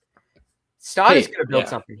 But Stott is going to build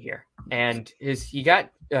something here. And he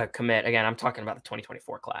got commit. Again, I'm talking about the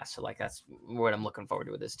 2024 class. So, that's what I'm looking forward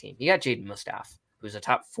to with this team. He got Jaden Mustaf, who's a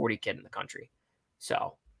top 40 kid in the country.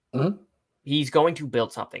 So, he's going to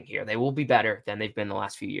build something here. They will be better than they've been the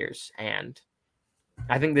last few years. And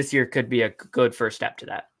I think this year could be a good first step to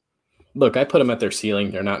that. Look, I put them at their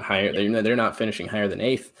ceiling. They're not higher. They're not finishing higher than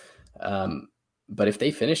 8th. But if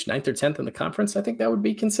they finish 9th or 10th in the conference, I think that would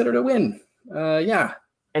be considered a win. Yeah.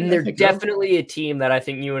 And they're definitely a team that I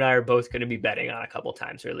think you and I are both going to be betting on a couple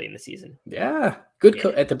times early in the season. Yeah. Good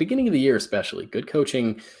at the beginning of the year, especially. Good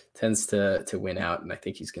coaching tends to win out, and I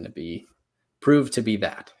think he's going to be proved to be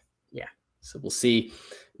that. Yeah. So we'll see.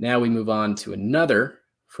 Now we move on to another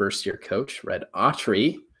first-year coach, Red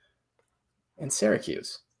Autry, and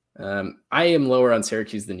Syracuse. I am lower on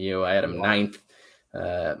Syracuse than you. I had them 9th.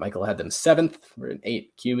 Michael had them 7th. We're an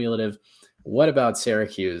 8 cumulative. What about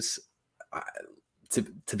Syracuse?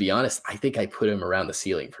 To be honest, I think I put him around the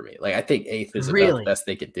ceiling for me. I think 8th is about the best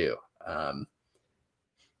they could do. I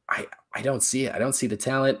don't see it. I don't see the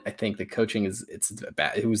talent. I think the coaching it's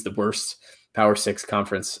bad. It was the worst Power 6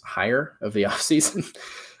 conference hire of the offseason.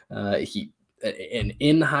 An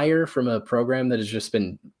in hire from a program that has just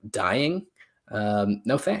been dying.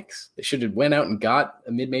 No thanks. They should have went out and got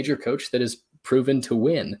a mid-major coach that is proven to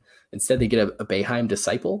win. Instead, they get a Boeheim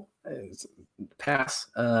disciple. Pass.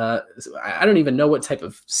 I don't even know what type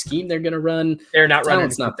of scheme they're going to run. They're not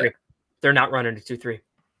running. They're not running to 2-3.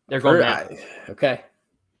 They're going okay.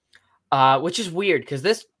 Which is weird because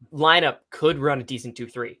this lineup could run a decent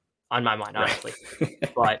 2-3 on my mind, honestly.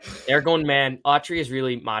 Right. But they're going man. Autry is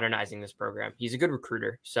really modernizing this program. He's a good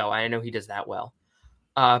recruiter, so I know he does that well.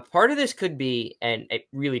 Part of this could be, and it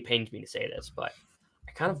really pains me to say this, but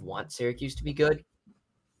I kind of want Syracuse to be good.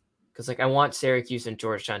 Because I want Syracuse and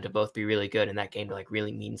Georgetown to both be really good in that game to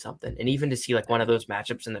really mean something. And even to see one of those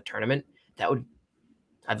matchups in the tournament,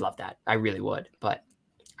 I'd love that. I really would. But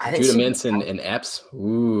I think Judah Mintz and Epps,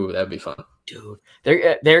 ooh, that'd be fun. Dude,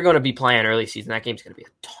 they're going to be playing early season. That game's going to be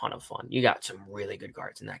a ton of fun. You got some really good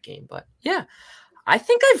guards in that game. But yeah, I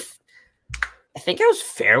think I was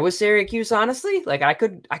fair with Syracuse, honestly. I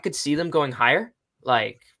could see them going higher.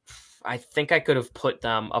 I think I could have put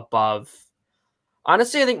them above.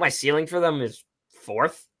 Honestly, I think my ceiling for them is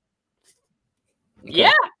 4th. Okay.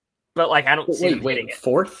 Yeah, but I don't see them hitting it.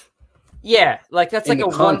 4th? Yeah, that's a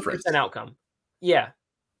 1% outcome. Yeah.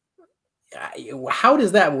 How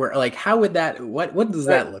does that work? How would that? What does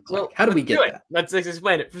that look like? How do we get that? Let's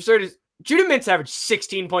explain it. For starters, Judah Mintz averaged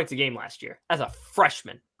 16 points a game last year as a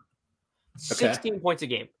freshman. 16 points a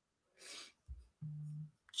game.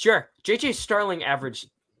 Sure, JJ Starling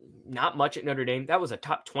averaged not much at Notre Dame. That was a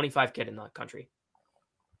top 25 kid in the country.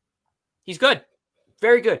 He's good.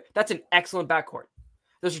 Very good. That's an excellent backcourt.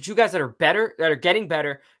 Those are two guys that are better, that are getting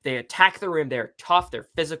better. They attack the rim. They're tough. They're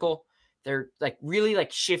physical. They're really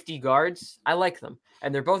shifty guards. I like them.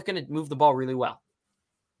 And they're both going to move the ball really well.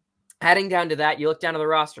 Adding down to that, you look down to the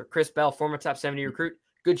roster. Chris Bell, former top 70 recruit,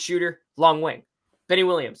 good shooter, long wing. Benny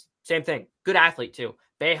Williams, same thing. Good athlete too.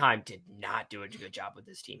 Boeheim did not do a good job with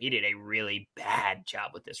this team. He did a really bad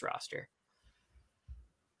job with this roster.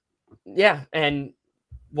 Yeah, and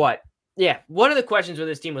what? Yeah, one of the questions with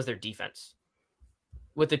this team was their defense.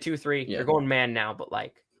 With the 2-3, they're going man now, but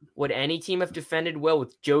would any team have defended well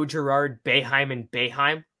with Joe Girard, Boeheim, and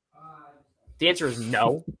Boeheim? The answer is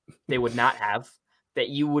no. They would not have. That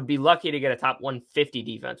you would be lucky to get a top 150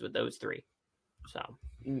 defense with those three. So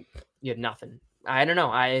you had nothing. I don't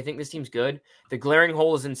know. I think this team's good. The glaring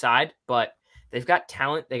hole is inside, but They've got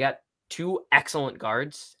talent. They got 2 excellent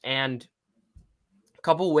guards and a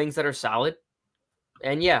couple wings that are solid.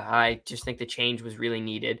 And yeah, I just think the change was really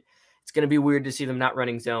needed. It's going to be weird to see them not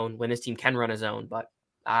running zone when this team can run a zone, but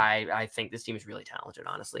I think this team is really talented,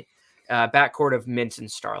 honestly. Backcourt of Mintz and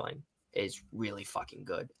Starling is really fucking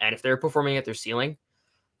good. And if they're performing at their ceiling,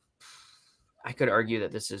 I could argue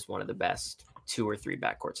that this is one of the best 2 or 3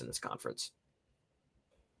 backcourts in this conference.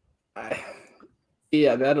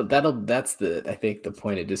 Yeah, that's I think the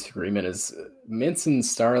point of disagreement is Mintz and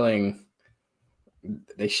Starling.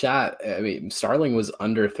 They shot. I mean, Starling was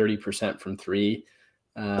under 30% from 3.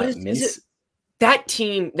 That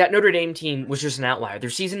team, that Notre Dame team, was just an outlier. Their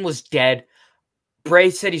season was dead. Bray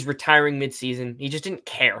said he's retiring midseason. He just didn't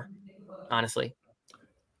care, honestly.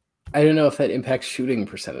 I don't know if that impacts shooting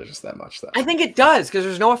percentages that much, though. I think it does because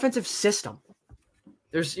there's no offensive system.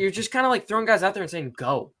 You're just kind of like throwing guys out there and saying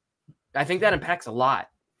go. I think that impacts a lot.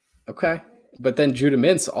 Okay. But then Judah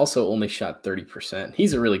Mintz also only shot 30%.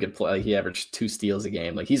 He's a really good player. Like, he averaged 2 steals a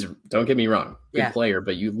game. Like, don't get me wrong, good player,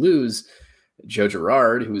 but you lose Joe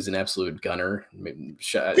Girard, who is an absolute gunner.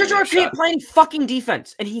 Joe Girard can't play any fucking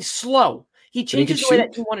defense, and he's slow. He changes the way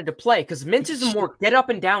that he wanted to play because Mintz is a more get up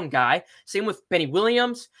and down guy. Same with Benny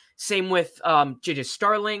Williams. Same with JJ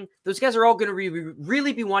Starling. Those guys are all going to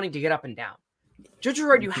really be wanting to get up and down. Joe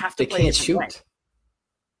Girard, you have to play. They can't shoot. Way.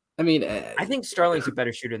 I mean, I think Starling's a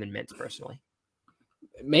better shooter than Mintz, personally.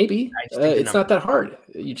 Maybe. It's not that hard.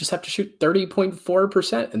 You just have to shoot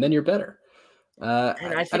 30.4%, and then you're better.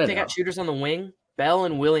 And I think they got shooters on the wing. Bell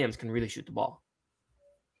and Williams can really shoot the ball.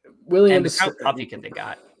 Williams, and how Puffy they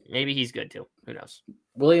got. Maybe he's good too. Who knows?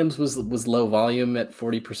 Williams was low volume at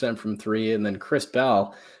 40% from 3, and then Chris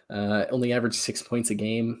Bell only averaged 6 points a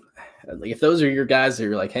game. Like, if those are your guys that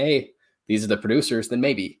you're like, hey, these are the producers, then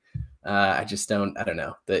maybe. I don't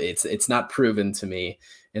know. It's not proven to me.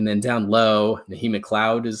 And then down low, Naheem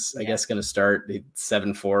McLeod is, I guess, going to start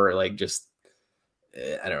 7-4, or like just,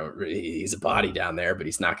 I don't know. He's a body down there, but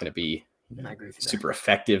he's not going to be super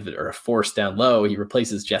effective or a force down low. He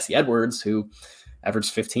replaces Jesse Edwards, who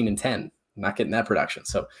averaged 15 and 10, not getting that production.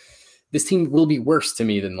 So this team will be worse to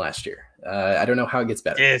me than last year. I don't know how it gets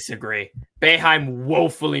better. Disagree. Boeheim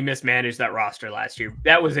woefully mismanaged that roster last year.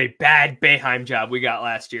 That was a bad Boeheim job we got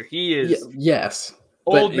last year. He is yes.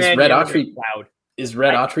 Old man. Is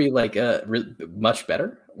Red Autry like much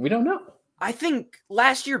better? We don't know. I think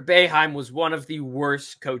last year Boeheim was one of the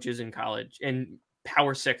worst coaches in college, in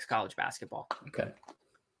Power 6 college basketball. Okay.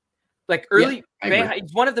 Like early,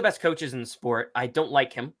 he's one of the best coaches in the sport. I don't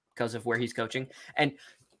like him because of where he's coaching. And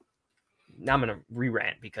now I'm going to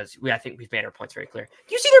re-rant because I think we've made our points very clear.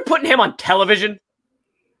 Do you see they're putting him on television?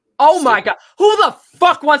 Oh my God. Who the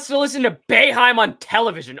fuck wants to listen to Boeheim on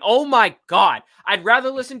television? Oh my God. I'd rather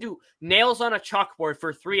listen to Nails on a Chalkboard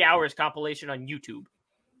for 3 hours compilation on YouTube.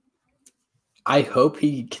 I hope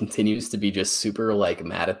he continues to be just super like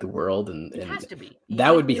mad at the world. And has to be.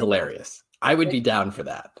 That would be hilarious. I would be down for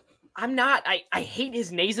that. I'm not. I hate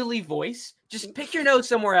his nasally voice. Just pick your nose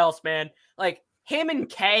somewhere else, man. Like him and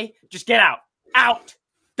Kay, just get out. Out.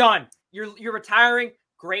 Done. You're retiring.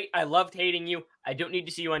 Great. I loved hating you. I don't need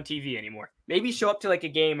to see you on TV anymore. Maybe show up to like a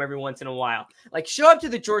game every once in a while. Like show up to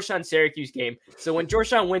the Georgetown Syracuse game. So when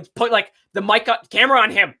Georgetown wins, put like the camera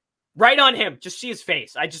on him. Right on him. Just see his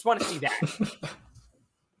face. I just want to see that.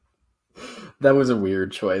 That was a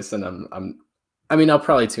weird choice, and I'll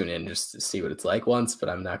probably tune in just to see what it's like once, but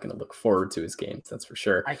I'm not going to look forward to his games. That's for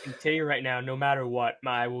sure. I can tell you right now, no matter what,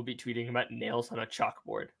 I will be tweeting about nails on a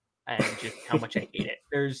chalkboard and just how much I hate it.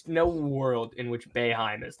 There's no world in which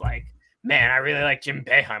Boeheim is like, man, I really like Jim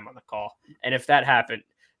Boeheim on the call. And if that happened,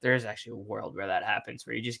 there is actually a world where that happens,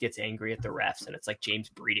 where he just gets angry at the refs, and it's like James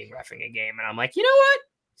Breeding reffing a game, and I'm like, you know what?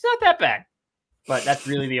 It's not that bad. But that's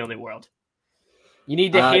really the only world. You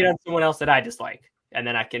need to hate on someone else that I dislike. And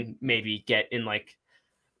then I can maybe get in like,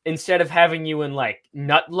 instead of having you in like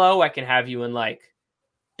nut low, I can have you in like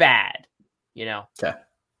bad, you know? Okay.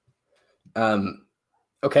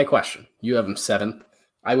 Okay, question. You have them 7th.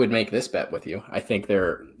 I would make this bet with you. I think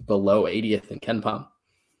they're below 80th in KenPom.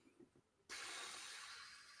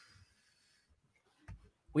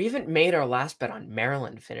 We haven't made our last bet on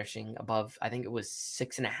Maryland finishing above, I think it was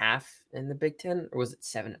 6.5 in the Big Ten, or was it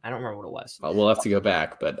 7? I don't remember what it was. Well, we'll have to go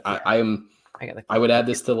back, but yeah. I would add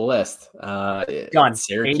this to the list. Done.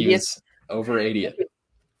 Syracuse 80th? Over 80th.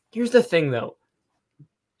 Here's the thing, though.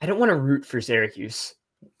 I don't want to root for Syracuse.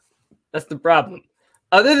 That's the problem.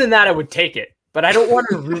 Other than that, I would take it, but I don't want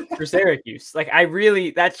to root for Syracuse. Like,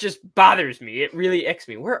 that just bothers me. It really icks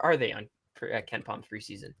me. Where are they on KenPom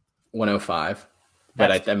preseason? 105.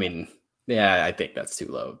 But I mean, yeah, I think that's too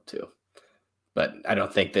low too. But I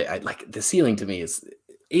don't think that the ceiling to me is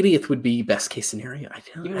 80th would be best case scenario.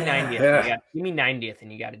 Give me 90th. Give me 90th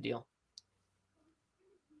and you got a deal.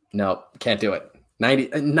 No, can't do it.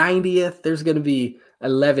 90th, there's going to be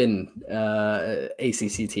 11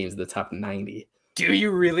 ACC teams in the top 90. Do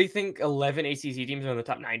you really think 11 ACC teams are in the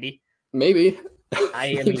top 90? Maybe.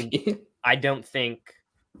 I mean, I don't think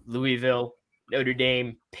Louisville, Notre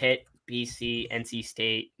Dame, Pitt, BC, NC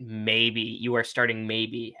State, maybe. You are starting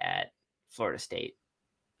maybe at Florida State.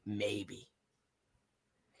 Maybe.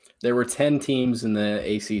 There were 10 teams in the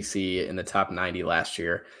ACC in the top 90 last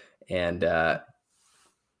year, and I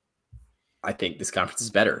think this conference is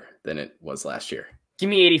better than it was last year. Give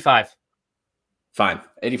me 85. Fine.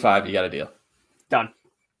 85, you got a deal. Done.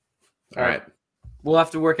 All right. We'll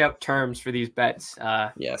have to work out terms for these bets.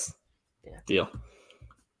 Yes. Yeah. Deal.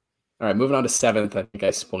 All right, moving on to 7th. I think I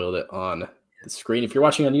spoiled it on the screen if you're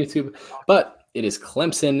watching on YouTube, but it is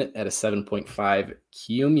Clemson at a 7.5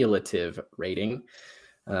 cumulative rating.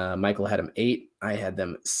 Michael had them 8. I had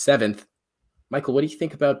them 7th. Michael, what do you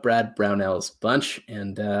think about Brad Brownell's bunch?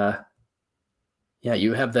 And yeah,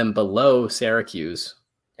 you have them below Syracuse.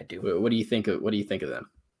 I do. What do you think of them?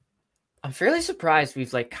 I'm fairly surprised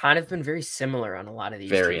we've kind of been very similar on a lot of these.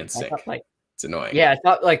 Very teams. in sync. It's annoying. Yeah, I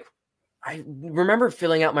thought I remember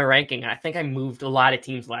filling out my ranking, and I think I moved a lot of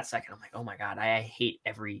teams last second. I'm like, oh my god, I hate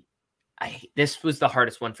this was the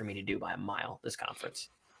hardest one for me to do by a mile. This conference.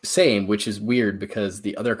 Same, which is weird because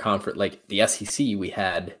the other conference, like the SEC, we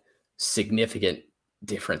had significant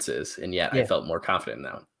differences, and yet I felt more confident in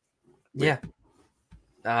that one. Yeah.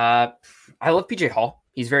 I love PJ Hall.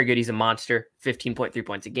 He's very good. He's a monster. 15.3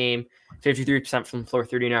 points a game, 53% from the floor,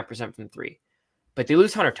 39% from 3. But they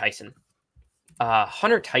lose Hunter Tyson.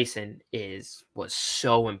 Hunter Tyson was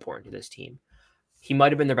so important to this team. He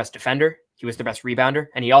might have been their best defender. He was the best rebounder,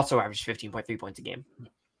 and he also averaged 15.3 points a game.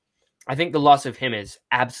 I think the loss of him is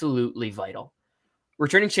absolutely vital.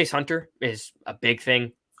 Returning Chase Hunter is a big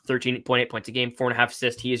thing. 13.8 points a game, 4.5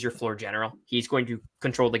 assists. He is your floor general. He's going to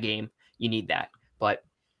control the game. You need that. But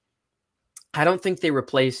I don't think they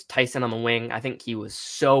replaced Tyson on the wing. I think he was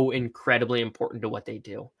so incredibly important to what they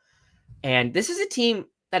do. And this is a team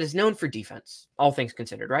that is known for defense, all things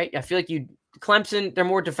considered, right? I feel like Clemson, they're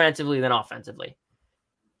more defensively than offensively.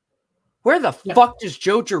 Where the fuck does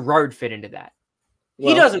Joe Girard fit into that?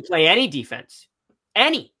 He doesn't play any defense.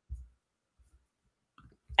 Any.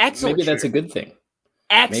 Excellent. Maybe that's a good thing.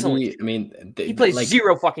 Excellent. Maybe, he plays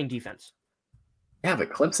zero fucking defense. Yeah, but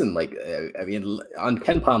Clemson, on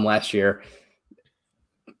KenPom last year,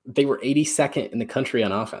 they were 82nd in the country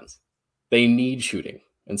on offense. They need shooting.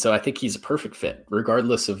 And so I think he's a perfect fit,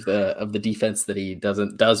 regardless of the defense that he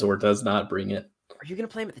does or does not bring in. Are you going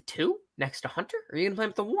to play him at the 2 next to Hunter? Or are you going to play him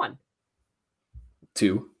at the 1?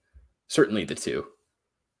 2. Certainly the 2.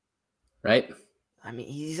 Right? I mean,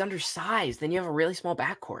 he's undersized. Then you have a really small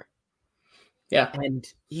backcourt. Yeah. And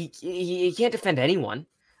he can't defend anyone.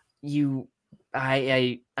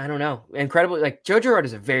 I don't know. Incredibly, Joe Girard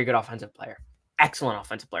is a very good offensive player. Excellent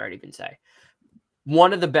offensive player, I'd even say.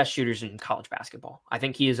 One of the best shooters in college basketball. I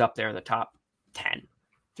think he is up there in the top 10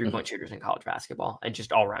 3-point shooters in college basketball and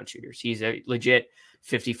just all-around shooters. He's a legit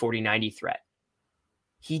 50, 40, 90 threat.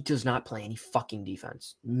 He does not play any fucking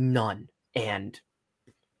defense. None. And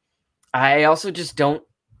I also just don't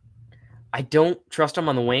trust him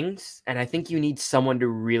on the wings, and I think you need someone to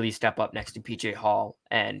really step up next to PJ Hall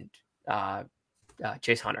and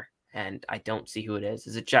Chase Hunter, and I don't see who it is.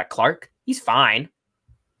 Is it Jack Clark? He's fine.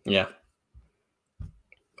 Yeah.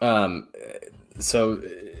 So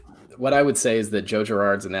what I would say is that Joe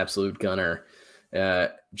Girard's an absolute gunner.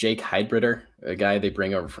 Jake Heidbritter, a guy they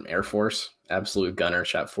bring over from Air Force, absolute gunner,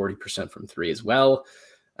 shot 40% from 3 as well.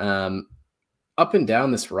 Up and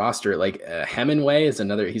down this roster, Hemingway is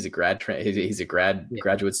another. He's a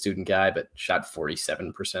graduate student guy, but shot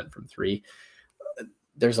 47% from 3.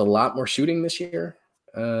 There's a lot more shooting this year.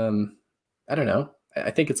 I don't know. I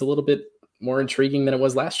think it's a little bit more intriguing than it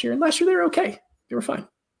was last year. And last year they were okay. They were fine.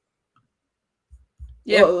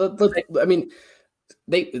 Yeah, well, I mean,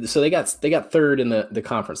 they got third in the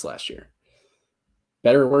conference last year.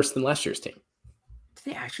 Better or worse than last year's team? Did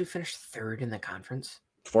they actually finish third in the conference?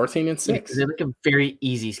 14-6. Yeah, they're a very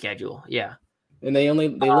easy schedule. Yeah, and they only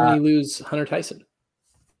lose Hunter Tyson.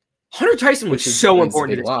 Hunter Tyson was so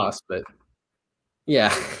important to this loss, but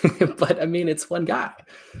yeah, but I mean, it's one guy.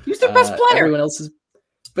 He's their best player. Everyone else is,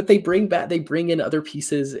 but they bring in other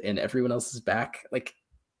pieces, and everyone else is back.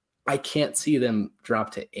 I can't see them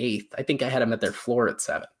drop to 8th. I think I had them at their floor at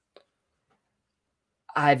 7.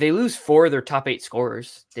 They lose 4 of their top 8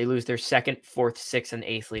 scorers. They lose their 2nd, 4th, 6th, and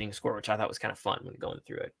 8th leading scorer, which I thought was kind of fun when going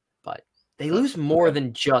through it. But they lose more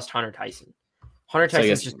than just Hunter Tyson. Hunter So I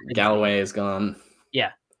Tyson's guess just Galloway is gone.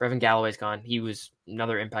 Yeah, Brevin Galloway's gone. He was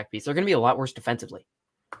another impact piece. They're going to be a lot worse defensively.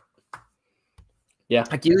 Yeah.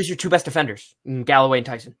 Like you lose your two best defenders, Galloway and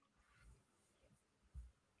Tyson.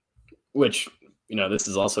 Which, this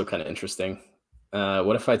is also kind of interesting.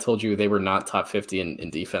 What if I told you they were not top 50 in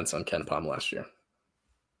defense on Ken Palm last year?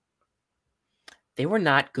 They were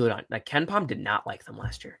not good on. Like Ken Palm did not like them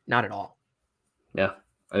last year, not at all. Yeah,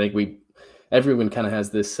 I think everyone kind of has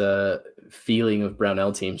this feeling of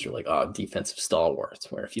Brownell teams are like, oh, defensive stalwarts.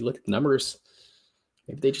 Where if you look at the numbers,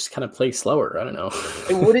 maybe they just kind of play slower. I don't know.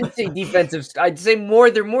 I wouldn't say defensive. I'd say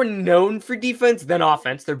they're more known for defense than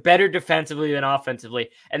offense. They're better defensively than offensively,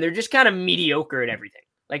 and they're just kind of mediocre at everything.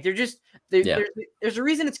 Like there's a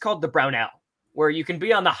reason it's called the Brownell, where you can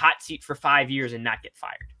be on the hot seat for 5 years and not get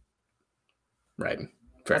fired. Right.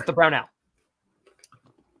 Fair. That's the Brownell.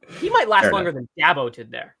 He might last longer than Dabo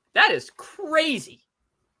did there. That is crazy.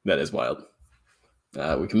 That is wild.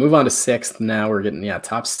 We can move on to 6th now. We're getting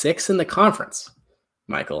top 6 in the conference,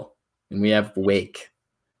 Michael, and we have Wake.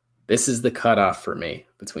 This is the cutoff for me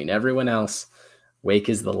between everyone else. Wake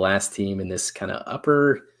is the last team in this kind of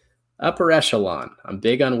upper echelon. I'm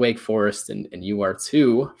big on Wake Forest, and you are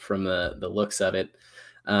too from the looks of it.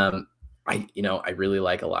 I really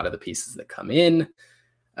like a lot of the pieces that come in.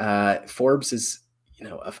 Forbes is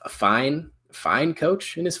a fine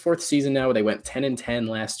coach in his 4th season now. They went 10-10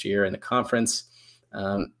 last year in the conference.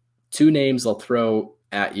 2 names I'll throw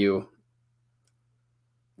at you.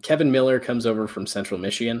 Kevin Miller comes over from Central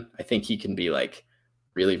Michigan. I think he can be like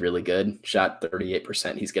really, really good. Shot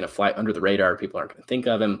 38%. He's going to fly under the radar. People aren't going to think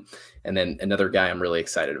of him. And then another guy I'm really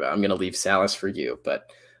excited about. I'm going to leave Salas for you, but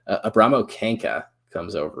Abramo Kanka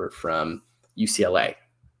comes over from UCLA.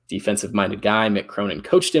 Defensive-minded guy. Mick Cronin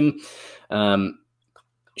coached him.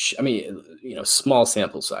 Small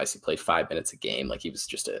sample size. He played 5 minutes a game. Like he was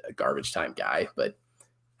just a garbage time guy. But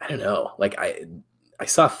I don't know. Like I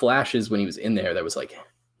saw flashes when he was in there that was like,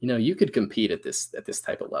 you could compete at this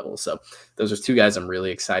type of level. So those are 2 guys I'm really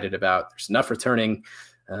excited about. There's enough returning.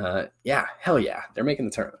 Hell yeah. They're making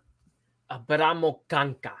the tournament. Abramo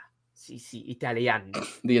Kanka. Sì, Italiano.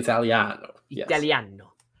 The Italiano. Yes.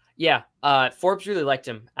 Italiano. Yeah. Forbes really liked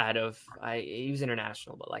him he was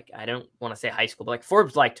international, but I don't want to say high school, but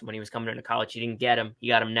Forbes liked him when he was coming into college. He didn't get him. He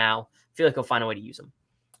got him now. I feel like he'll find a way to use him.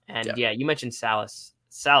 And you mentioned Salas.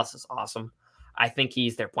 Salas is awesome. I think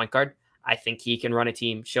he's their point guard. I think he can run a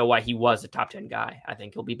team, show why he was a top 10 guy. I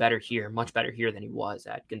think he'll be better here, much better here than he was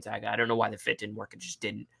at Gonzaga. I don't know why the fit didn't work. It just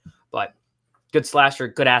didn't. But good slasher,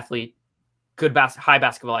 good athlete, good high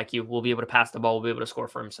basketball IQ. Will be able to pass the ball. Will be able to score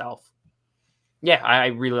for himself. Yeah, I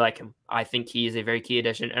really like him. I think he is a very key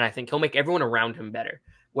addition, and I think he'll make everyone around him better.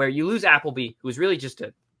 Where you lose Appleby, who was really just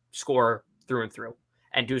a scorer through and through,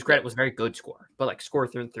 and to his credit was a very good scorer, but score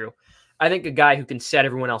through and through. I think a guy who can set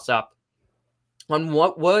everyone else up on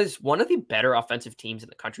what was one of the better offensive teams in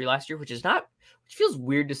the country last year, which feels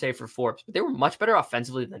weird to say for Forbes, but they were much better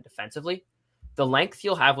offensively than defensively. The length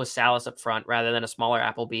you'll have with Salas up front rather than a smaller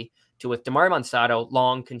Appleby, with Damari Monsato,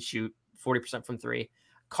 long, can shoot 40% from 3.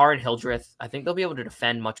 Carr and Hildreth, I think they'll be able to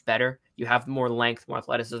defend much better. You have more length, more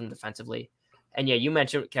athleticism defensively. And you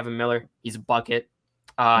mentioned Kevin Miller. He's a bucket.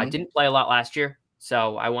 Didn't play a lot last year,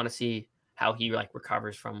 so I want to see how he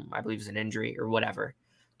recovers from, I believe, an injury or whatever.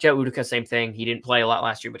 Joe Udoka, same thing. He didn't play a lot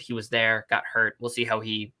last year, but he was there, got hurt. We'll see how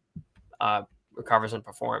he recovers and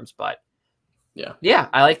performs. But yeah,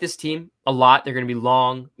 I like this team a lot. They're going to be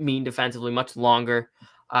long, mean defensively, much longer.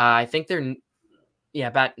 I think they're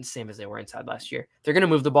about the same as they were inside last year. They're going to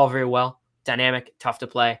move the ball very well, dynamic, tough to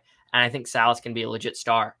play, and I think Salas can be a legit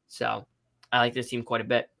star. So I like this team quite a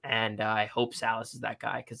bit, and I hope Salas is that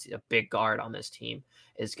guy because a big guard on this team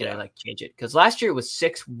is going to change it. Because last year it was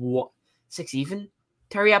 6'1", 6 even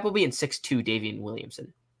Terry Appleby and 6'2" Davian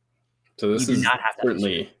Williamson. So this is not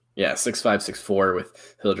certainly 6'5", 6'4"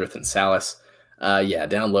 with Hildreth and Salas.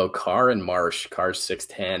 Down low, Carr and Marsh. Carr's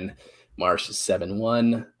 6'10". Marsh is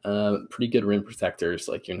 7'1". Pretty good rim protectors.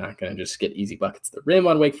 You're not going to just get easy buckets to the rim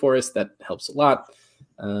on Wake Forest. That helps a lot.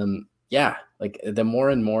 The more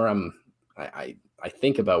and more I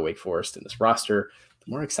think about Wake Forest in this roster,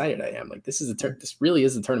 the more excited I am. This really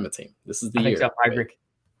is a tournament team. This is the year. So.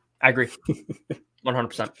 I agree.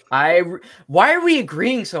 100%. Why are we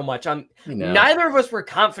agreeing so much? Neither of us were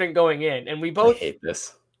confident going in, and we both hate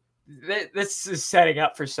this. This is setting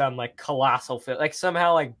up for some colossal fit.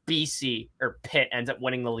 Somehow BC or Pitt ends up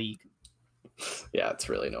winning the league. Yeah, it's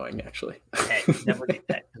really annoying actually. Pitt, definitely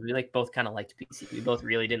Pitt. We both kind of liked BC. We both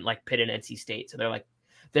really didn't like Pitt and NC State, so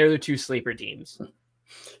they're the 2 sleeper teams.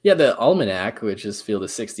 Yeah, the Almanac, which is field of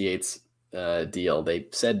 68's deal. They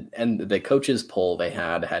said, and the coaches poll they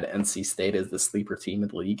had NC State as the sleeper team in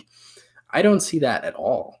the league. I don't see that at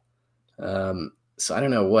all. So I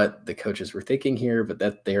don't know what the coaches were thinking here, but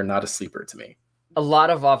that they are not a sleeper to me. A lot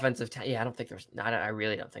of offensive talent. Yeah, I don't think there's not. I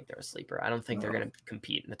really don't think they're a sleeper. I don't think they're going to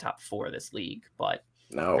compete in the top 4 of this league. But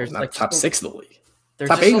no, there's not top 6 of the league. There's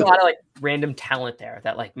top just 8 a lot of like random talent there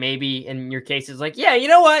that like maybe in your case is like, yeah, you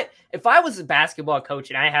know what? If I was a basketball coach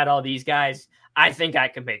and I had all these guys, I think I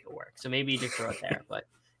could make it work. So maybe you just throw it there. But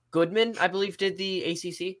Goodman, I believe, did the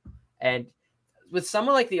ACC, and with some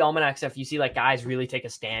of like the Almanac stuff, you see like guys really take a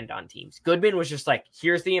stand on teams. Goodman was just like,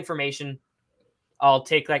 here's the information. I'll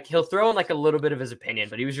take like, he'll throw in like a little bit of his opinion,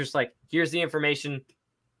 but he was just like, here's the information.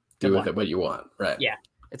 Do with it what you want. Right. Yeah.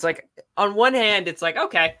 It's like, on one hand, it's like,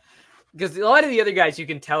 okay. Because a lot of the other guys, you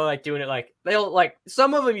can tell like doing it like, they'll like,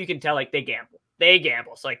 some of them you can tell like they gamble.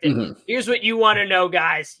 So like, here's what you want to know,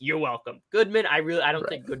 guys. You're welcome. Goodman, I don't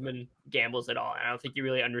think Goodman gambles at all. I don't think he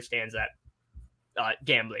really understands that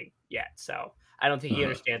gambling yet. So I don't think he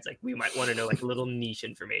understands like we might want to know like little niche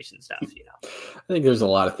information stuff, you know. I think there's a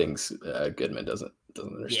lot of things Goodman doesn't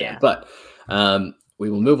understand. Yeah. But we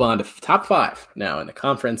will move on to top 5 now in the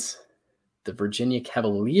conference. The Virginia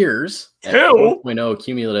Cavaliers at 4.0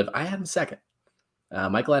 cumulative. I had him second.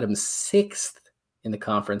 Michael had him 6th in the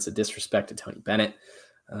conference. A disrespect to Tony Bennett.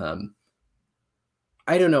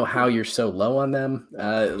 I don't know how you're so low on them.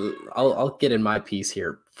 I'll get in my piece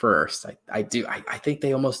here first. I think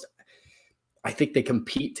they almost. I think they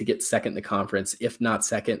compete to get second in the conference. If not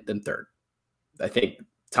second, then third. I think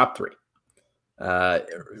top 3.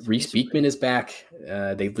 Reese Beekman is back.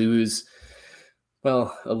 They lose,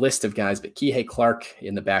 well, a list of guys, but Kihei Clark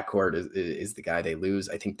in the backcourt is the guy they lose.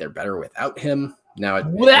 I think they're better without him. Now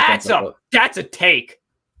that's a take.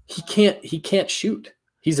 He can't shoot.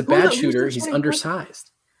 He's a bad shooter. He's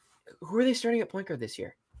undersized. Who are they starting at point guard this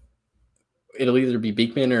year? It'll either be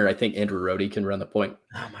Beekman or I think Andrew Rohde can run the point.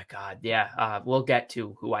 Oh my God. Yeah. We'll get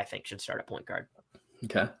to who I think should start at point guard.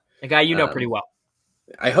 Okay. A guy you know pretty well.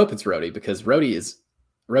 I hope it's Rohde because Rohde's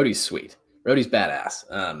sweet. Rohde's badass.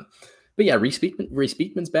 But yeah, Reese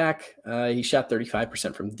Beekman's back. He shot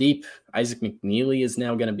 35% from deep. Isaac McNeely is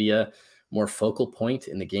now going to be a more focal point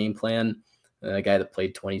in the game plan. A guy that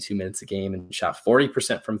played 22 minutes a game and shot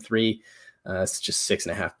 40% from 3. It's just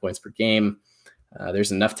 6.5 points per game.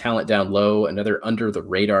 There's enough talent down low. Another under the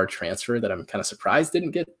radar transfer that I'm kind of surprised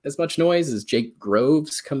didn't get as much noise is Jake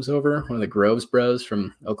Groves comes over, one of the Groves bros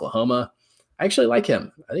from Oklahoma. I actually like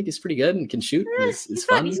him. I think he's pretty good and can shoot. He's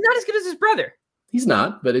fun. He's not as good as his brother. He's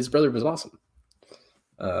not, but his brother was awesome.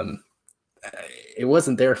 It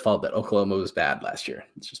wasn't their fault that Oklahoma was bad last year.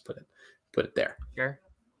 Let's just put it there. Sure.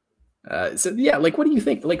 So yeah, like, what do you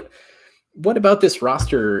think? Like, what about this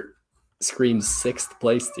roster screams 6th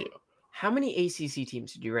place to you? How many ACC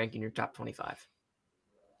teams did you rank in your top 25?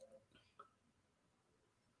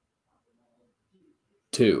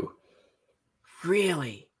 2.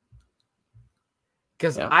 Really?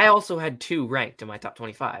 Because I also had 2 ranked in my top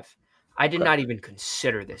 25. I did not even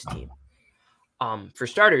consider this team. For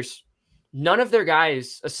starters, none of their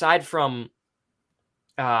guys, aside from,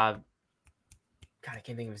 God, I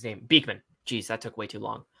can't think of his name. Beekman. Jeez, that took way too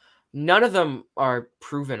long. None of them are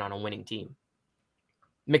proven on a winning team.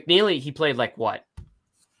 McNeely, he played like what?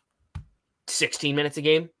 16 minutes a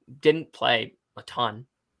game? Didn't play a ton.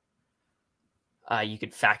 You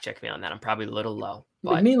could fact check me on that. I'm probably a little low.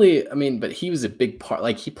 But McNeely, but he was a big part.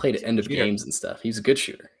 Like, he played at end of games and stuff. He's a good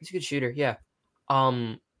shooter. He's a good shooter, yeah.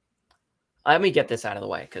 Let me get this out of the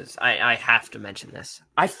way because I have to mention this.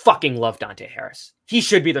 I fucking love Dante Harris. He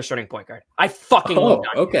should be their starting point guard. I fucking love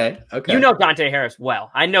Dante. Okay. You know Dante Harris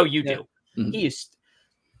well. I know you do. Mm-hmm. He is...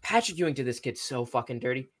 Patrick Ewing did this kid so fucking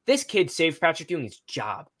dirty. This kid saved Patrick Ewing's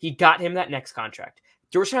job. He got him that next contract.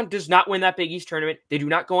 Georgetown does not win that Big East tournament. They do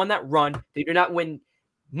not go on that run. They do not win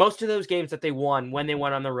most of those games that they won when they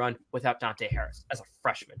went on the run without Dante Harris as a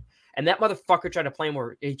freshman. And that motherfucker tried to play him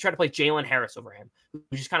where he tried to play Jalen Harris over him, who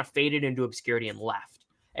just kind of faded into obscurity and left.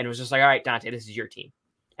 And it was just like, all right, Dante, this is your team.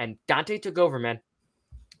 And Dante took over, man.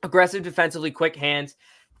 Aggressive defensively, quick hands.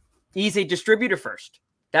 He's a distributor first.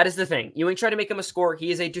 That is the thing. Ewing tried to make him a scorer. He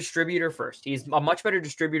is a distributor first. He's a much better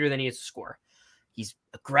distributor than he is a scorer. He's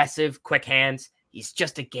aggressive, quick hands. He's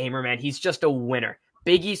just a gamer, man. He's just a winner.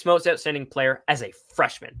 Big East most outstanding player as a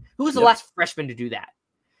freshman. Who was the last freshman to do that?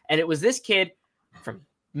 And it was this kid from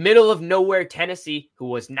middle of nowhere, Tennessee, who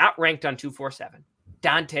was not ranked on 247.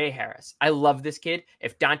 Dante Harris. I love this kid.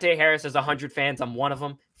 If Dante Harris has 100 fans, I'm one of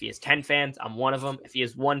them. If he has 10 fans, I'm one of them. If he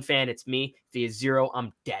has 1 fan, it's me. If he has 0,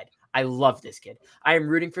 I'm dead. I love this kid. I am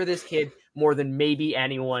rooting for this kid more than maybe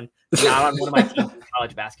anyone not on one of my teams in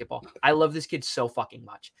college basketball. I love this kid so fucking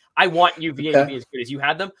much. I want UVA to be as good as you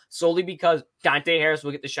had them solely because Dante Harris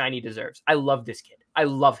will get the shine he deserves. I love this kid. I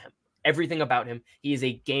love him. Everything about him. He is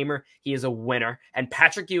a gamer. He is a winner. And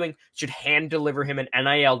Patrick Ewing should hand deliver him an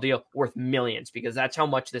NIL deal worth millions because that's how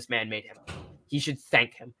much this man made him. He should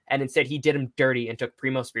thank him. And instead, he did him dirty and took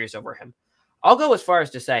Primo Spears over him. I'll go as far as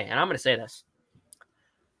to say, and I'm going to say this,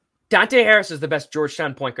 Dante Harris is the best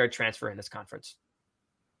Georgetown point guard transfer in this conference.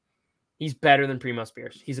 He's better than Primo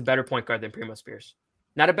Spears. He's a better point guard than Primo Spears.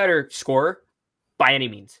 Not a better scorer by any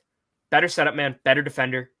means. Better setup man, better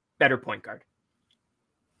defender, better point guard.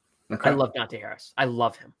 Okay. I love Dante Harris. I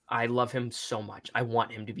love him. I love him so much. I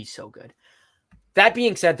want him to be so good. That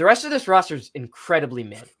being said, the rest of this roster is incredibly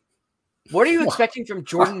mid. What are you expecting from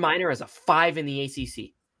Jordan Minor as a 5 in the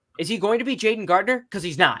ACC? Is he going to be Jaden Gardner? Because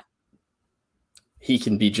he's not. He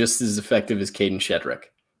can be just as effective as Caden Shedrick.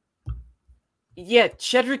 Yeah,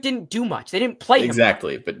 Shedrick didn't do much. They didn't play him.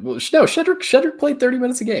 Exactly. But no, Shedrick played 30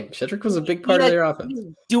 minutes a game. Shedrick was a big part of their offense. He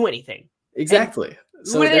didn't do anything. Exactly. And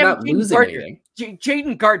so they're not losing anything.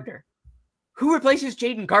 Jaden Gardner. Who replaces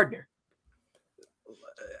Jaden Gardner?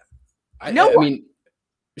 I mean,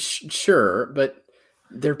 sure, but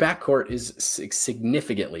their backcourt is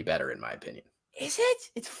significantly better, in my opinion. Is it?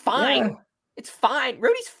 It's fine. Yeah. It's fine.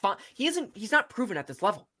 Rhodey's fine. He's not proven at this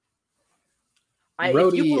level.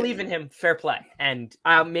 If you believe in him, fair play. And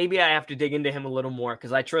maybe I have to dig into him a little more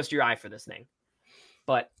because I trust your eye for this thing.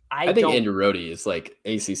 But I think Andrew Rhodey is like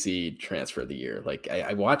ACC transfer of the year. Like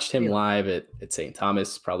I watched him live at St.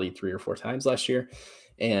 Thomas probably 3 or 4 times last year.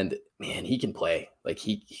 And man, he can play. Like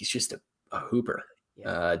he's just a hooper.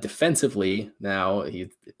 Yeah. Defensively, now he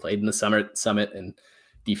played in the summit and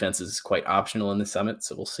defense is quite optional in the summit.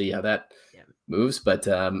 So we'll see how that moves. But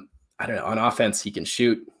I don't know. On offense, he can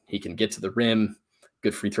shoot. He can get to the rim.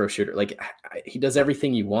 Good free throw shooter. Like he does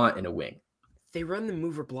everything you want in a wing. They run the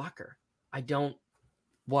mover blocker.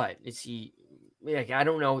 What is he? Like, I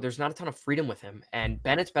don't know. There's not a ton of freedom with him. And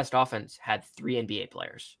Bennett's best offense had 3 NBA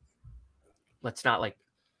players. Let's not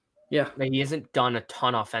he hasn't done a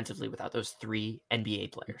ton offensively without those 3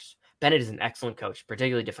 NBA players. Bennett is an excellent coach,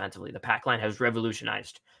 particularly defensively. The pack line has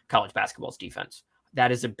revolutionized college basketball's defense.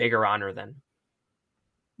 That is a bigger honor than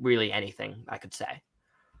really anything I could say.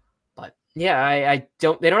 But yeah,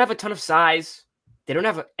 they don't have a ton of size. They don't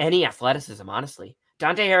have any athleticism, honestly.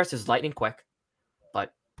 Dante Harris is lightning quick,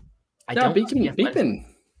 but I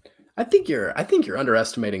think you're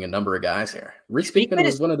underestimating a number of guys here. Reese Beekman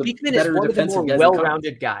was one of the better defensive guys.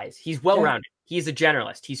 Well-rounded guys. He's well-rounded. Yeah. He's a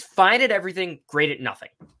generalist. He's fine at everything, great at nothing.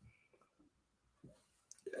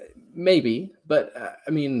 Maybe, but I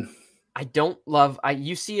mean, I don't love.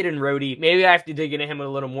 You see it in Rhodey. Maybe I have to dig into him a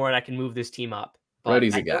little more, and I can move this team up.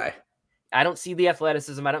 Rhodey's a guy. I don't see the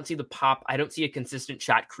athleticism. I don't see the pop. I don't see a consistent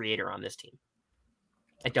shot creator on this team.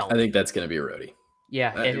 I don't. I think that's going to be Rhodey.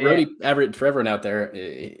 Yeah. Rhodey averaged, for everyone out there,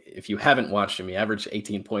 if you haven't watched him, he averaged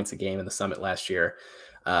 18 points a game in the Summit last year.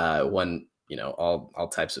 Won, all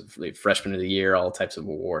types of freshman of the year, all types of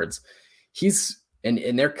awards. He's and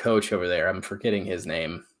their coach over there, I'm forgetting his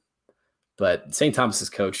name, but St. Thomas's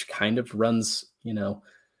coach kind of runs,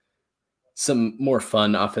 some more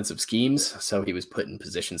fun offensive schemes. So he was put in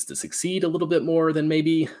positions to succeed a little bit more than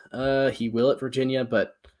maybe he will at Virginia,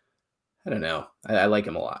 but I don't know. I like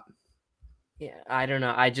him a lot. Yeah, I don't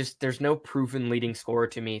know. There's no proven leading scorer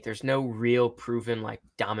to me. There's no real proven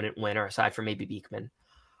dominant winner aside from maybe Beekman.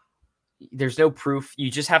 There's no proof.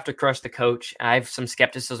 You just have to crush the coach. I have some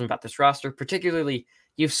skepticism about this roster, particularly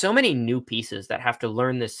you have so many new pieces that have to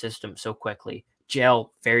learn this system so quickly,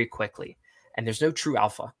 gel very quickly, and there's no true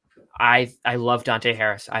alpha. I love Dante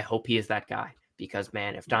Harris. I hope he is that guy because,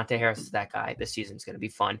 man, if Dante Harris is that guy, this season's going to be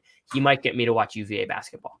fun. He might get me to watch UVA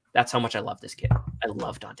basketball. That's how much I love this kid. I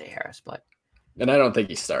love Dante Harris, and I don't think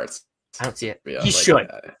he starts. I don't see it. He should.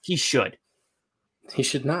 He should. He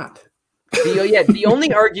should not. The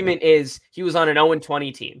only argument is he was on an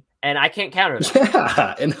 0-20 team, and I can't counter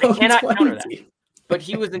that. Yeah, I cannot counter that. But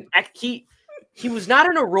he was he was not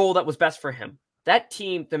in a role that was best for him. That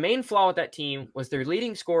team, the main flaw with that team was their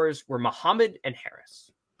leading scorers were Muhammad and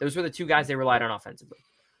Harris. Those were the 2 guys they relied on offensively.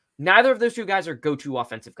 Neither of those 2 guys are go-to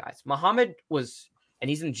offensive guys. Muhammad was, and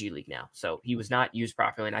he's in the G League now, so he was not used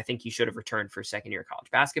properly, and I think he should have returned for second-year college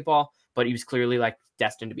basketball, but he was clearly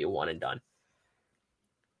destined to be a one and done.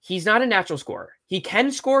 He's not a natural scorer. He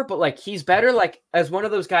can score, but he's better as one of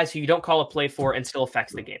those guys who you don't call a play for and still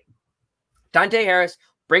affects the game. Dante Harris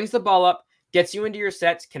brings the ball up, gets you into your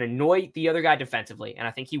sets, can annoy the other guy defensively, and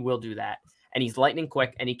I think he will do that. And he's lightning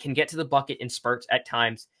quick, and he can get to the bucket in spurts at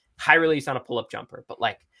times. High release on a pull-up jumper, but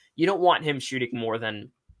You don't want him shooting more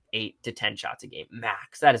than 8 to 10 shots a game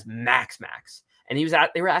max. That is max. And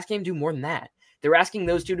they were asking him to do more than that. They were asking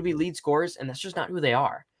those two to be lead scorers, and that's just not who they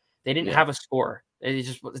are. They didn't have a scorer.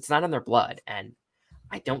 It's not in their blood. And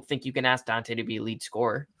I don't think you can ask Dante to be a lead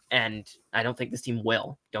scorer. And I don't think this team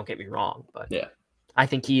will. Don't get me wrong. But I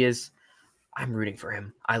think he is. I'm rooting for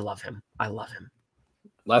him. I love him.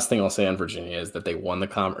 Last thing I'll say on Virginia is that they won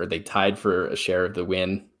they tied for a share of the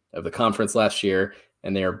win of the conference last year,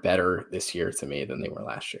 and they are better this year to me than they were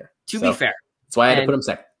last year. To be fair. That's why I had to put them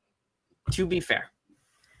second. To be fair.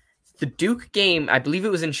 The Duke game, I believe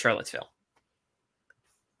it was in Charlottesville.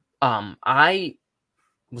 I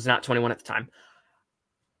was not 21 at the time.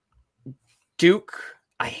 Duke,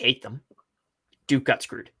 I hate them. Duke got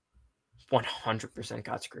screwed. 100%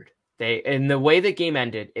 got screwed. And the way the game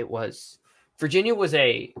ended, it was Virginia was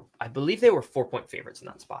I believe they were 4-point favorites in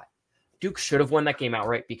that spot. Duke should have won that game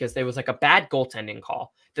outright because there was like a bad goaltending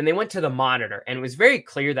call. Then they went to the monitor, and it was very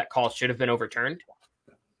clear that call should have been overturned.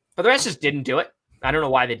 But the rest just didn't do it. I don't know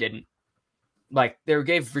why they didn't. Like, they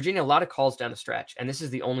gave Virginia a lot of calls down the stretch, and this is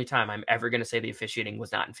the only time I'm ever going to say the officiating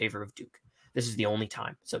was not in favor of Duke. This is the only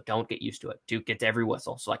time, so don't get used to it. Duke gets every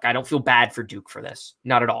whistle. So, like, I don't feel bad for Duke for this.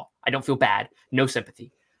 Not at all. I don't feel bad. No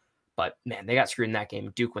sympathy. But, man, they got screwed in that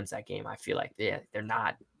game. Duke wins that game. I feel like, they're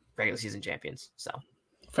not regular season champions. So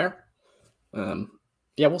fair.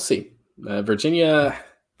 We'll see. Virginia,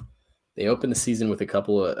 they opened the season with a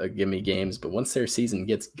couple of gimme games, but once their season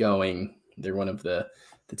gets going, they're one of the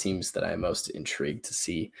teams that I'm most intrigued to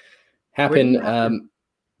see happen.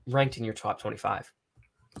 Ranked in your top 25?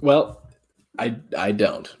 Well, I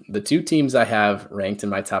don't. The two teams I have ranked in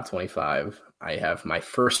my top 25, I have my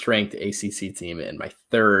first ranked ACC team and my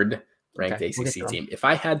third ranked ACC team. If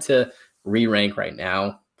I had to re-rank right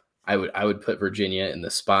now, I would put Virginia in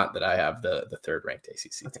the spot that I have the third ranked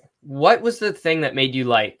ACC team. What was the thing that made you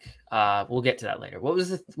like? We'll get to that later. What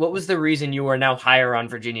was the reason you are now higher on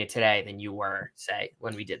Virginia today than you were, say,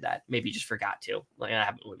 when we did that? Maybe you just forgot to. Like, that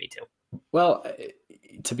happened with me too. Well,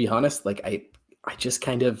 to be honest, like I just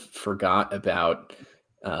kind of forgot about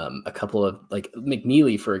a couple of, like,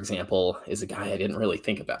 McNeely, for example, is a guy I didn't really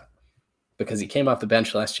think about because he came off the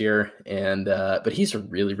bench last year, and but he's a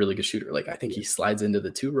really, really good shooter. Like, I think he slides into the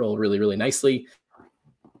 2 role really, really nicely.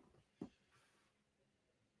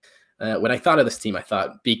 When I thought of this team, I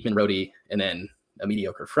thought Beekman, Rhodey, and then a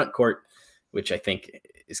mediocre front court, which I think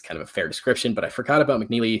is kind of a fair description. But I forgot about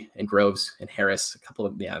McNeely and Groves and Harris, a couple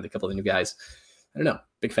of the new guys. I don't know,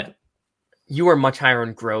 big fan. You are much higher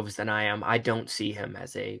on Groves than I am. I don't see him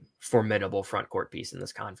as a formidable front court piece in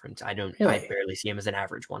this conference. I barely see him as an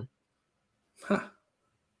average one. Huh.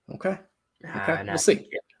 Okay. We'll see.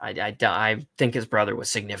 I think his brother was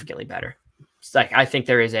significantly better. It's like, I think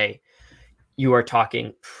there is you are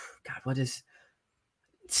talking, God, what is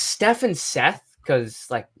Steph and Seth? Because,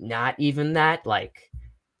 like, not even that, like,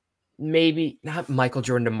 maybe not Michael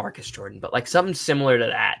Jordan to Marcus Jordan, but like something similar to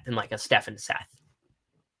that than like a Steph and Seth.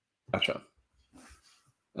 Gotcha.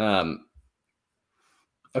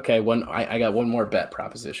 Okay, I got one more bet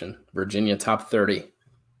proposition. Virginia top 30.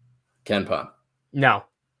 Ken Palm. No.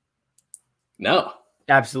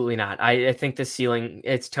 Absolutely not. I think the ceiling,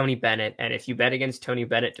 it's Tony Bennett. And if you bet against Tony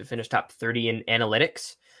Bennett to finish top 30 in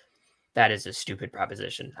analytics, that is a stupid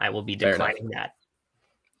proposition. I will be declining that.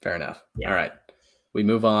 Fair enough. Yeah. All right. We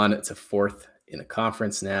move on to fourth in the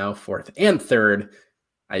conference now, fourth and third.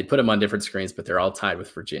 I put them on different screens, but they're all tied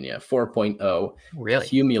with Virginia. 4.0 really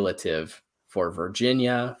cumulative for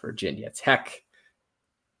Virginia, Virginia Tech,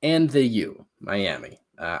 and the U, Miami.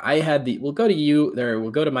 We'll go to U there.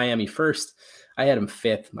 We'll go to Miami first. I had them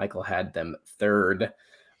fifth. Michael had them third.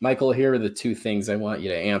 Michael, here are the two things I want you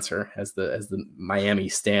to answer as the Miami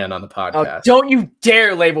stan on the podcast. Oh, don't you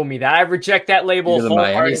dare label me that. I reject that label. You're the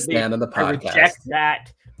Miami stan on the podcast. I reject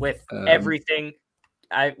that with everything.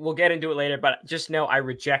 We'll get into it later, but just know I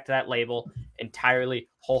reject that label entirely,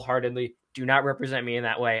 wholeheartedly. Do not represent me in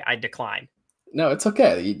that way. I decline. No, it's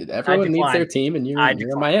okay. Everyone needs their team, and you're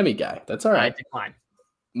a Miami guy. That's all right. I decline.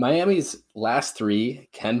 Miami's last three,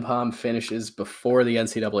 Ken Palm finishes before the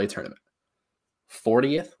NCAA tournament.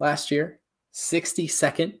 40th last year,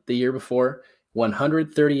 62nd the year before,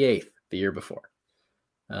 138th the year before.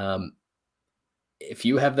 If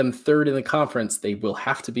you have them third in the conference, they will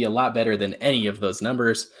have to be a lot better than any of those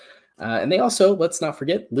numbers. And they also, let's not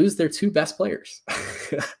forget, lose their two best players.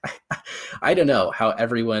 I don't know how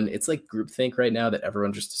everyone, it's like groupthink right now that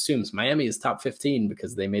everyone just assumes Miami is top 15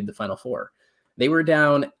 because they made the Final Four. They were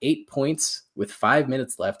down 8 points with 5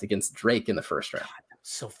 minutes left against Drake in the first round. God,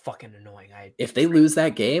 so fucking annoying. If they lose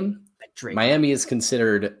that game, Miami is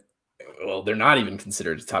considered, well, they're not even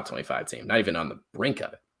considered a top 25 team, not even on the brink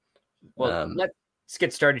of it. Well, let's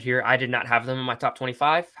get started here. I did not have them in my top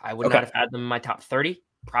 25. I would not have had them in my top 30.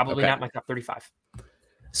 Probably not my top 35.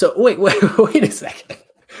 So wait a second.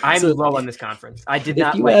 I'm low on this conference. I did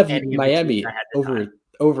not you like have any Miami of the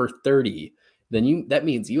over 30, then that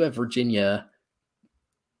means you have Virginia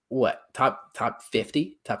top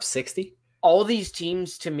 50, top 60? All these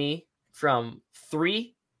teams to me from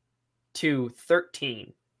 3 to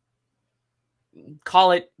 13.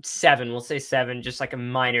 Call it 7. We'll say 7, just like a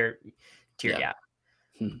minor tier gap.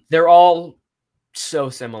 They're all so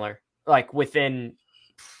similar. Like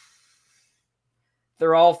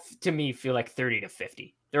they're all, to me, feel like 30 to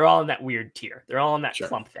 50. They're all in that weird tier. They're all in that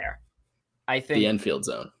clump there. I think the Enfield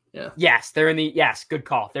zone. Yeah. Yes, good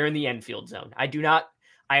call. They're in the Enfield zone. I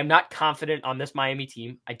am not confident on this Miami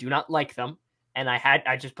team. I do not like them. And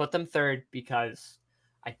I just put them third because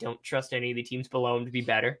I don't trust any of the teams below them to be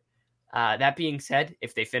better. That being said,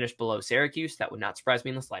 if they finish below Syracuse, that would not surprise me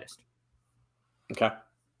in the slightest. Okay.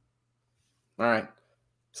 All right.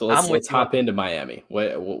 So let's hop into Miami.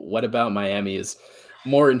 What about Miami is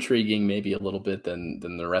more intriguing, maybe a little bit than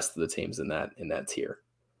the rest of the teams in that tier?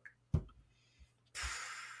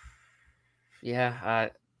 Yeah,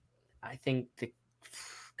 I think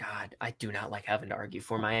I do not like having to argue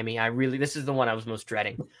for Miami. This is the one I was most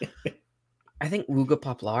dreading. I think Uga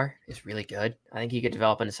Poplar is really good. I think he could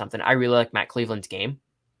develop into something. I really like Matt Cleveland's game.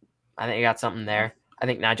 I think he got something there. I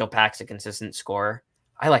think Nigel Pack's a consistent scorer.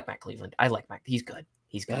 I like Matt Cleveland. He's good.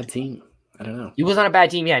 He's good. Bad team. I don't know. He was on a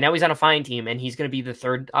bad team. Yeah, now he's on a fine team, and he's going to be the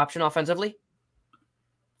third option offensively.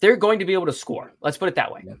 They're going to be able to score. Let's put it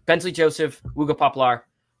that way. Yeah. Bensley Joseph, Uga Poplar,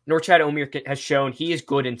 Norchad Omier has shown he is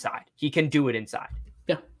good inside. He can do it inside.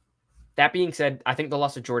 Yeah. That being said, I think the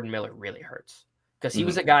loss of Jordan Miller really hurts because he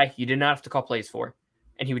was a guy you did not have to call plays for,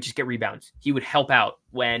 and he would just get rebounds. He would help out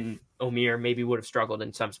when Omier maybe would have struggled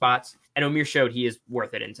in some spots, and Omier showed he is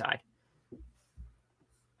worth it inside.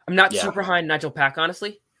 I'm not super high on Nigel Pack,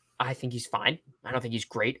 honestly. I think he's fine. I don't think he's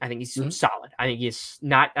great. I think he's solid. I think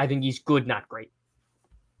he's good, not great.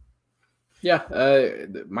 Yeah.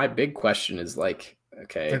 My big question is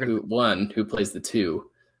who plays the 2?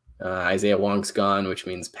 Isaiah Wong's gone, which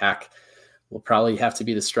means Pack will probably have to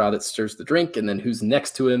be the straw that stirs the drink. And then who's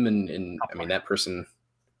next to him? And I mean, that person,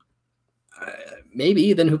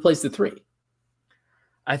 maybe then who plays the 3?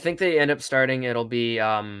 I think they end up starting. It'll be,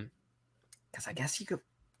 because I guess you could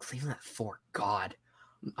Cleveland at 4. God.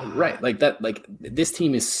 Right. Like that, this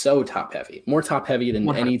team is so top heavy, more top heavy than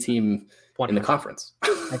 100%. Any team 100%. In the conference.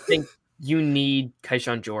 I think you need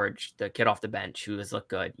Kayshawn George, the kid off the bench who has looked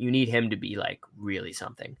good. You need him to be really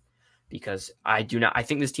something because I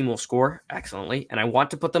think this team will score excellently and I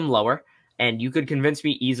want to put them lower and you could convince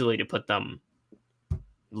me easily to put them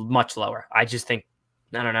much lower. I just think,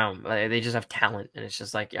 I don't know. They just have talent, and it's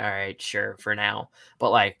just all right, sure, for now.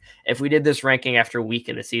 But if we did this ranking after a week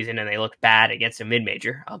in the season and they looked bad against a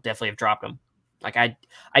mid-major, I'll definitely have dropped them. I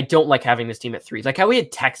don't like having this team at 3. Like how we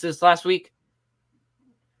had Texas last week,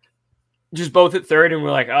 just both at 3rd, and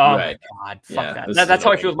we're like, oh my God, fuck that. That's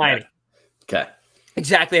how I feel with Miami. Okay,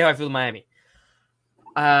 exactly how I feel with Miami.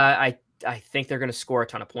 I think they're going to score a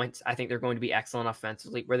ton of points. I think they're going to be excellent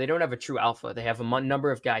offensively where they don't have a true alpha. They have a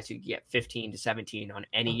number of guys who get 15 to 17 on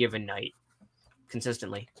any given night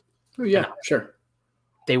consistently. Oh, yeah, sure.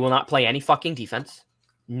 They will not play any fucking defense.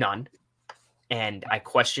 None. And I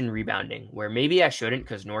question rebounding where maybe I shouldn't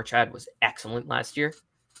because Norchad was excellent last year.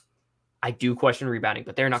 I do question rebounding,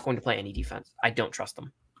 but they're not going to play any defense. I don't trust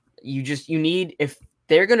them. You need, if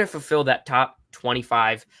they're going to fulfill that top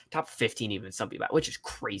 25, top 15, even some people, which is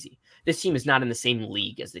crazy. This team is not in the same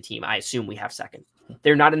league as the team I assume we have second.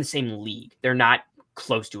 They're not in the same league. They're not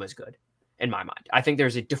close to as good in my mind. I think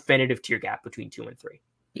there's a definitive tier gap between 2 and 3.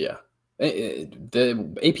 Yeah.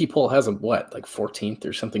 The AP poll has them 14th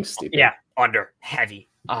or something stupid. Yeah, under heavy.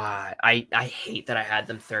 I hate that I had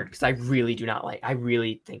them 3rd because I really do not I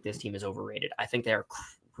really think this team is overrated. I think they are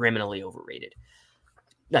criminally overrated.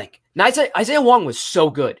 Isaiah Wong was so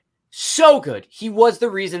good. So good. He was the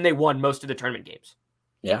reason they won most of the tournament games.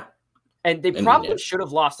 Yeah. And they probably should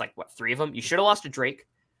have lost 3 of them. You should have lost to Drake.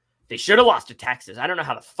 They should have lost to Texas. I don't know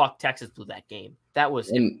how the fuck Texas blew that game. That was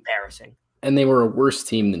embarrassing. And they were a worse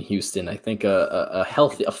team than Houston. I think a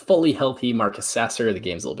fully healthy Marcus Sasser, the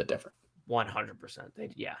game's a little bit different. 100%.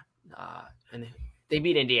 And they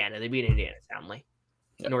beat Indiana. They beat Indiana soundly.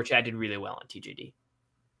 Yep. Norchad did really well on TJD.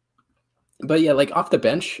 But off the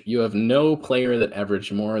bench, you have no player that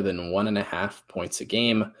averaged more than 1.5 points a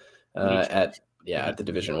game at the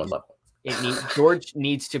Division I level. George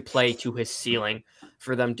needs to play to his ceiling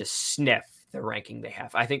for them to sniff the ranking they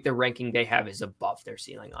have. I think the ranking they have is above their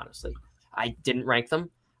ceiling, honestly. I didn't rank them.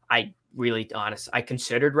 I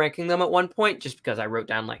considered ranking them at one point just because I wrote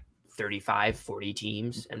down like 35, 40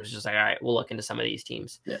 teams and was just like, all right, we'll look into some of these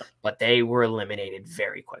teams. Yeah. But they were eliminated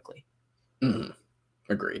very quickly. Mm-hmm.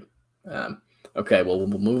 Agreed. Okay, well,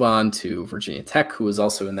 we'll move on to Virginia Tech, who was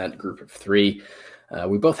also in that group of 3.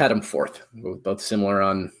 We both had them 4th. We were both similar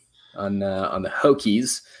on the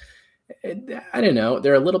Hokies. I don't know.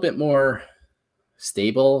 They're a little bit more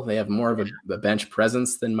stable. They have more of a bench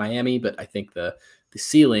presence than Miami, but I think the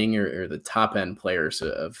ceiling or the top end players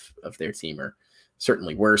of their team are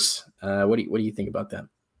certainly worse. What do you think about them?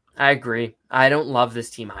 I agree. I don't love this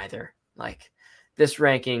team either. Like this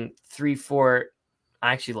ranking 3, 4.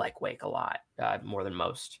 I actually like Wake a lot more than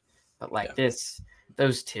most, but like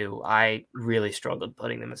those 2, I really struggled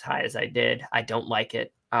putting them as high as I did. I don't like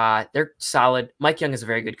it. They're solid. Mike Young is a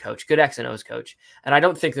very good coach, good X and O's coach. And I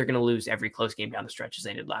don't think they're going to lose every close game down the stretch as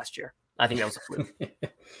they did last year. I think that was a fluke.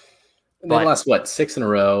 They lost 6 in a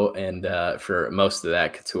row. And for most of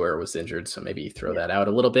that, Couture was injured. So maybe you throw that out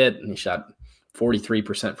a little bit. And he shot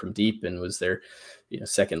 43% from deep and was their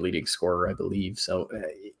second leading scorer, I believe. So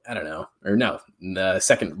I don't know, or no, the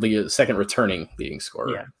second returning leading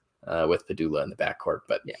scorer with Padula in the backcourt.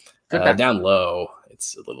 But down low,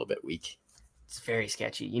 it's a little bit weak. It's very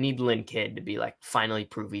sketchy. You need Lynn Kidd to be like finally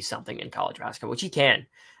prove he's something in college basketball, which he can.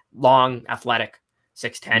 Long, athletic,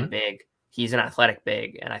 6'10", big. He's an athletic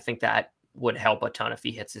big, and I think that would help a ton if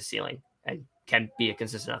he hits his ceiling and can be a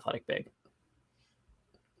consistent athletic big.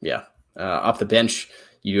 Yeah. Off the bench,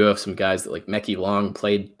 you have some guys that like Mecky Long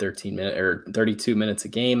played 13 minutes or 32 minutes a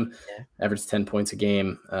game, averaged 10 points a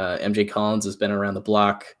game. MJ Collins has been around the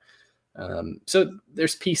block. So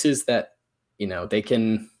there's pieces that, they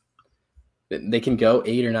can go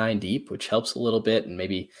 8 or 9 deep, which helps a little bit. And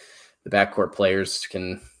maybe the backcourt players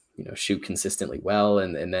can, shoot consistently well.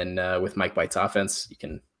 And then with Mike White's offense, you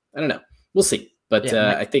can, I don't know, we'll see. But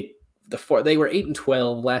I think they were 8 and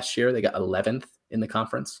 12 last year. They got 11th in the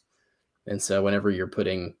conference. And so whenever you're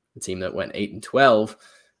putting the team that went 8 and 12,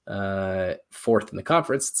 4th in the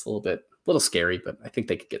conference, it's a little scary, but I think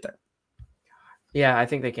they could get there. Yeah, I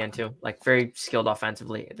think they can too. Like very skilled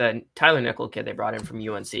offensively. The Tyler Nickel kid they brought in from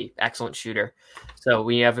UNC, excellent shooter. So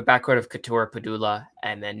we have a backcourt of Couture, Padula,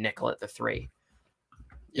 and then Nickel at the 3.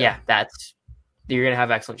 Yeah, you're going to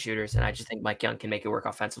have excellent shooters, and I just think Mike Young can make it work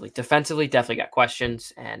offensively. Defensively, definitely got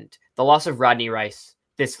questions, and the loss of Rodney Rice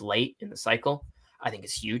this late in the cycle, I think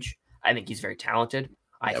is huge. I think he's very talented.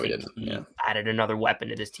 I think he added another weapon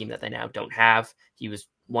to this team that they now don't have. He was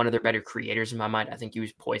one of their better creators in my mind. I think he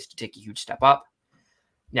was poised to take a huge step up.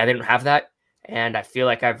 Now they don't have that, and I feel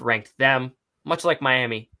like I've ranked them, much like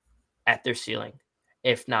Miami, at their ceiling,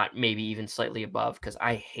 if not maybe even slightly above, because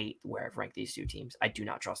I hate where I've ranked these 2 teams. I do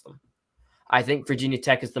not trust them. I think Virginia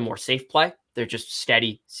Tech is the more safe play. They're just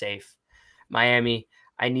steady, safe. Miami,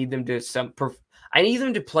 I need them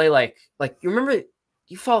to play like you remember.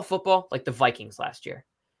 You follow football like the Vikings last year,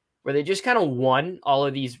 where they just kind of won all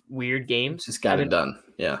of these weird games. Just got it done.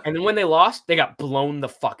 Yeah. And then when they lost, they got blown the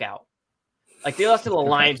fuck out. Like they lost to the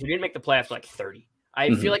Lions, who didn't make the playoffs for like 30.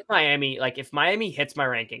 I feel like Miami, like if Miami hits my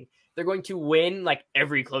ranking, they're going to win like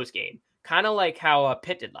every close game. Kind of like how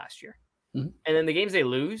Pitt did last year. And then the games they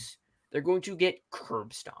lose, they're going to get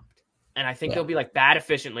curb stomped. And I think they'll be like bad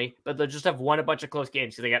efficiently, but they'll just have won a bunch of close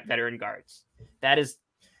games because they got veteran guards.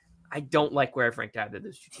 I don't like where I've ranked out of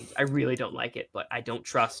those 2 teams. I really don't like it, but I don't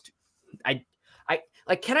trust. I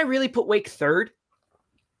can I really put Wake 3rd?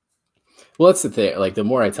 Well, that's the thing. Like the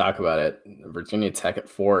more I talk about it, Virginia Tech at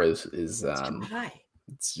 4 is too high.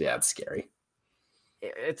 It's scary.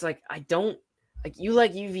 It's like I don't like you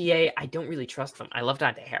like UVA. I don't really trust them. I love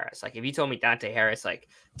Dante Harris. Like if you told me Dante Harris like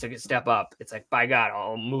took a step up, it's like by God,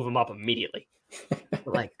 I'll move him up immediately. But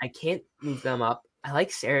like I can't move them up. I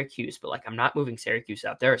like Syracuse, but like I'm not moving Syracuse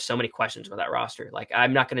up. There are so many questions with that roster. Like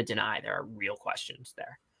I'm not going to deny there are real questions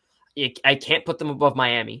there. I can't put them above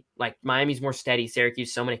Miami. Like Miami's more steady.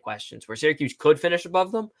 Syracuse, so many questions. Where Syracuse could finish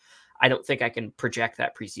above them, I don't think I can project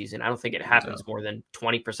that preseason. I don't think it happens more than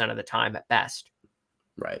 20% of the time at best.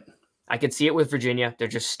 Right. I could see it with Virginia. They're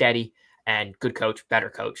just steady and good coach,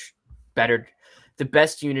 better. The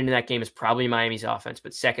best unit in that game is probably Miami's offense,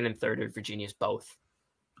 but second and third are Virginia's both.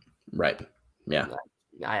 Right. Yeah.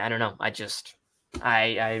 I don't know. I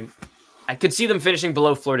could see them finishing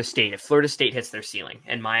below Florida State if Florida State hits their ceiling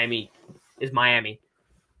and Miami is Miami.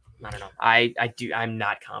 I don't know. I'm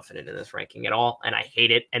not confident in this ranking at all, and I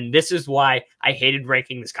hate it. And this is why I hated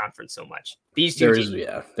ranking this conference so much. These two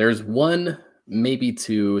teams. There's 1, maybe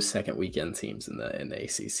 2 second weekend teams in the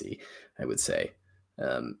ACC, I would say.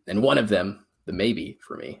 And one of them, the maybe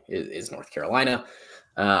for me, is North Carolina.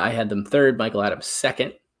 I had them 3rd, Michael Adams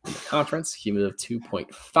 2nd. in the conference, cumulative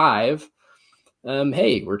 2.5.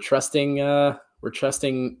 Hey, we're trusting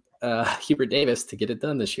Hubert Davis to get it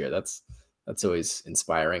done this year. That's always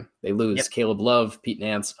inspiring. They lose Caleb Love, Pete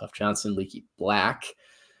Nance, Puff Johnson, Leaky Black,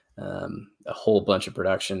 a whole bunch of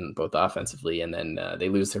production, both offensively, and then they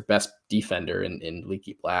lose their best defender in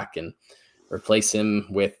Leaky Black and replace him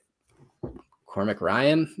with Cormac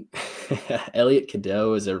Ryan. Elliot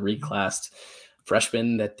Cadeau is a reclassed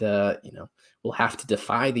freshman that will have to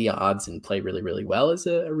defy the odds and play really, really well as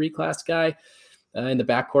a reclassed guy in the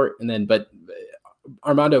backcourt. And then, but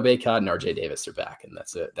Armando Bacot and RJ Davis are back, and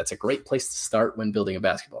that's a great place to start when building a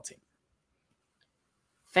basketball team.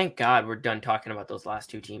 Thank God we're done talking about those last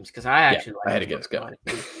two teams, because I actually I had to get us going.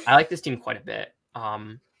 I like this team quite a bit.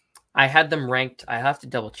 I had them ranked. I have to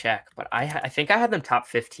double check, but I think I had them top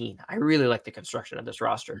 15. I really like the construction of this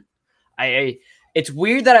roster. It's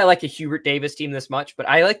weird that I like a Hubert Davis team this much, but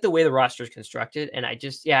I like the way the roster is constructed, and I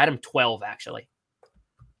had them 12 actually,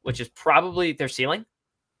 which is probably their ceiling.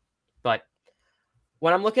 But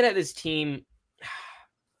when I'm looking at this team,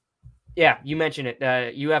 you mentioned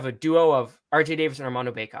it. You have a duo of RJ Davis and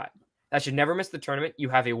Armando Bacot. That should never miss the tournament. You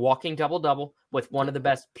have a walking double-double with one of the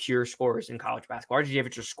best pure scorers in college basketball. RJ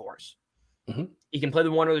Davis just scores. Mm-hmm. He can play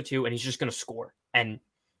the one or the two, and he's just going to score. And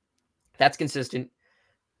that's consistent.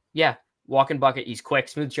 Yeah, walking bucket. He's quick,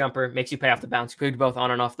 smooth jumper, makes you pay off the bounce. Good both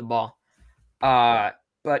on and off the ball.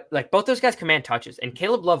 But like both those guys command touches. And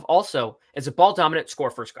Caleb Love also is a ball-dominant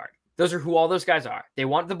score-first guard. Those are who all those guys are. They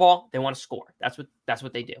want the ball. They want to score. That's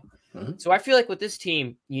what they do. Mm-hmm. So I feel like with this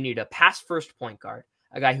team, you need a pass-first point guard,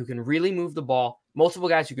 a guy who can really move the ball, multiple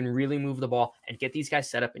guys who can really move the ball and get these guys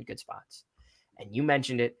set up in good spots. And you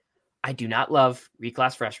mentioned it. I do not love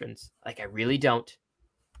reclass freshmen. Like, I really don't.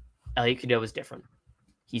 Elliot Cadeau is different.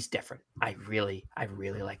 He's different. I really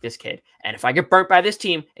like this kid. And if I get burnt by this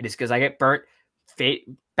team, it is because I get burnt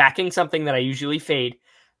backing something that I usually fade.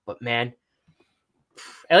 But man,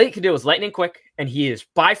 Elliot Cadeau is lightning quick, and he is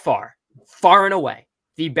by far and away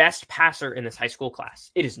the best passer in this high school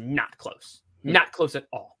class. It is not close. Not close at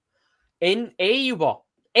all. In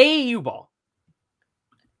AAU ball,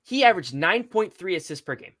 he averaged 9.3 assists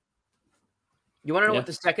per game. You want to know what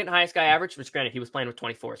the second highest guy averaged? Which, granted, he was playing with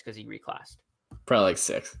 24s because he reclassed. Probably like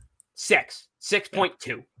 6. 6.2.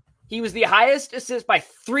 Yeah. He was the highest assist by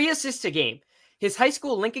 3 assists a game. His high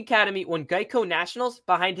school Link Academy won Geico Nationals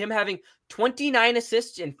behind him having 29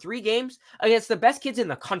 assists in 3 games against the best kids in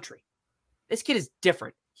the country. This kid is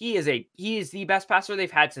different. He is the best passer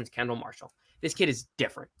they've had since Kendall Marshall. This kid is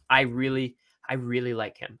different. I really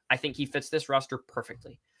like him. I think he fits this roster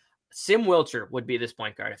perfectly. Sim Wilcher would be this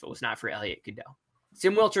point guard if it was not for Elliot Cadeau.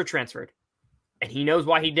 Sim Wilcher transferred, and he knows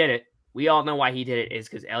why he did it. We all know why he did it is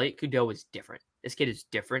because Elliot Cadeau is different. This kid is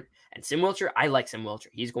different. And Sim Wilcher, I like Sim Wilcher.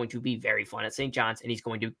 He's going to be very fun at St. John's, and he's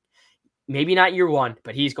going to, maybe not year 1,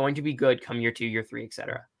 but he's going to be good come year 2, year 3,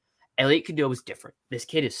 etc. Elliot Cadeau is different. This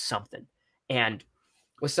kid is something. And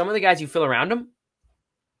with some of the guys you fill around him,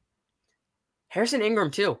 Harrison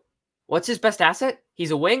Ingram too. What's his best asset?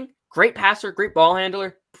 He's a wing, great passer, great ball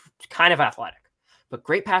handler, kind of athletic, but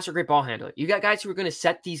great passer, great ball handler. You got guys who are going to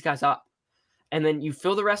set these guys up. And then you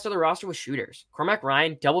fill the rest of the roster with shooters. Cormac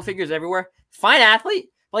Ryan, double figures everywhere. Fine athlete.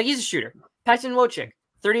 Like, he's a shooter. Paxton Wojcik,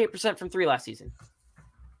 38% from 3 last season.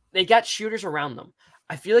 They got shooters around them.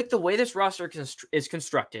 I feel like the way this roster is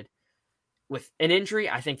constructed, with an injury,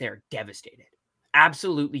 I think they are devastated.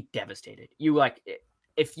 Absolutely devastated.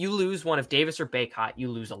 If you lose one of Davis or Bacot, you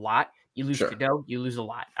lose a lot. You lose Cadeau, you lose a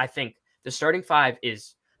lot. I think the starting 5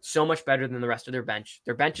 is so much better than the rest of their bench.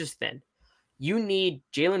 Their bench is thin. You need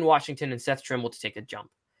Jalen Washington and Seth Trimble to take a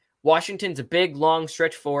jump. Washington's a big, long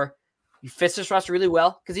stretch 4. He fits this roster really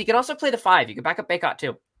well because he can also play the 5. You can back up Bacot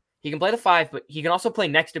too. He can play the 5, but he can also play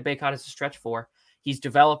next to Bacot as a stretch 4. He's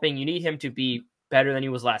developing. You need him to be better than he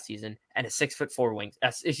was last season and a 7'4"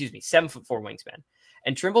 wingspan.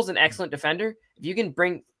 And Trimble's an excellent defender. If you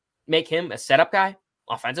can make him a setup guy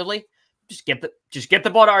offensively, just get the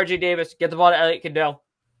ball to RJ Davis, get the ball to Elliot Cadeau.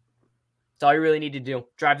 That's all you really need to do.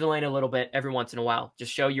 Drive the lane a little bit every once in a while.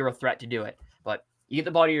 Just show you're a threat to do it. But you get the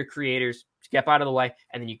ball to your creators, step out of the way,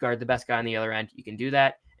 and then you guard the best guy on the other end. You can do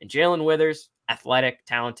that. And Jalen Withers, athletic,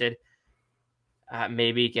 talented,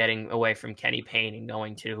 maybe getting away from Kenny Payne and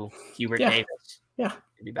going to Hubert Davis. Yeah.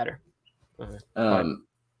 It'd be better.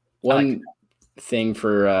 One thing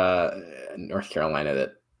for North Carolina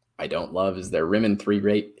that I don't love is their rim and 3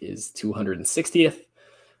 rate is 260th.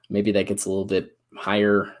 Maybe that gets a little bit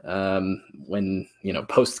higher when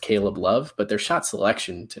post Caleb Love, but their shot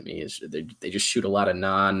selection to me is they just shoot a lot of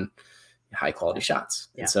non high quality shots.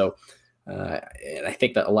 And so And I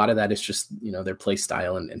think that a lot of that is just, their play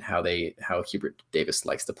style and how Hubert Davis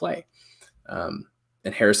likes to play.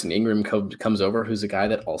 And Harrison Ingram comes over, who's a guy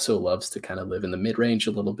that also loves to kind of live in the mid-range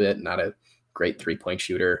a little bit, not a great three-point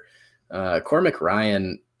shooter. Cormac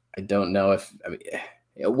Ryan, I don't know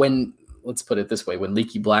let's put it this way, when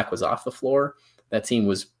Leaky Black was off the floor, that team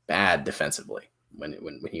was bad defensively when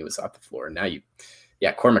he was off the floor. And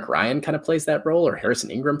now Cormac Ryan kind of plays that role, or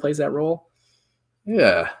Harrison Ingram plays that role.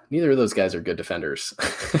 Yeah, neither of those guys are good defenders.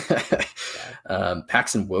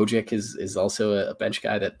 Paxton Wojcik is also a bench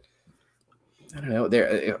guy that, I don't know.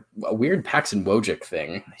 There a weird Paxton Wojcik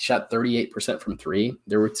thing. He shot 38% from three.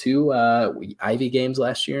 There were two Ivy games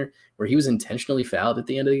last year where he was intentionally fouled at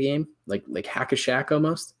the end of the game, like hack a Shaq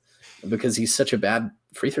almost, because he's such a bad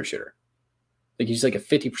free throw shooter. Like he's like a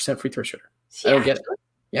 50% free throw shooter. I don't get it.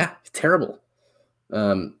 Yeah, it's terrible.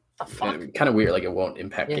 Kind of weird. Like it won't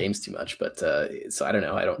impact games too much, but so I don't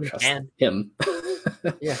know. I don't trust him.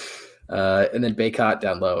 Yeah. And then Baycott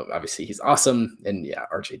down low. Obviously, he's awesome. And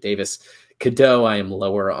RJ Davis. Cadeau, I am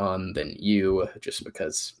lower on than you, just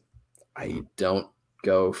because I don't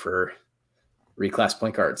go for reclass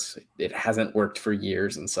point guards. It hasn't worked for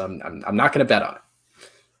years, and so I'm not going to bet on it.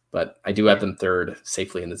 But I do have them third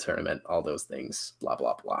safely in the tournament. All those things, blah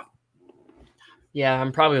blah blah. Yeah,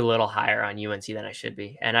 I'm probably a little higher on UNC than I should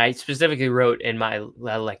be. And I specifically wrote in my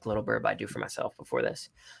little blurb I do for myself before this,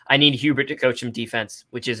 I need Hubert to coach some defense,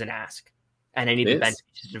 which is an ask. And I need the bench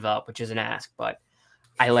to develop, which is an ask. But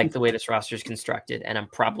I like the way this roster is constructed, and I'm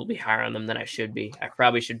probably higher on them than I should be. I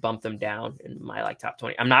probably should bump them down in my top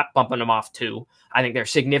 20. I'm not bumping them off 2. I think they're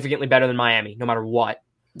significantly better than Miami, no matter what.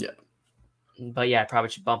 Yeah. But I probably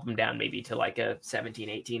should bump them down maybe to like a 17,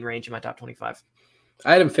 18 range in my top 25.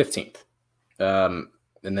 I had them 15th. And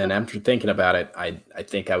then after thinking about it, I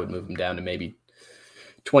think I would move them down to maybe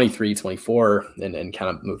 23, 24, and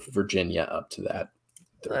kind of move Virginia up to that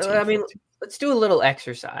 13, let's do a little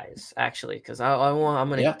exercise, actually, because I'm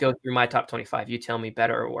going to go through my top 25. You tell me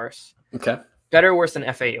better or worse. Okay. Better or worse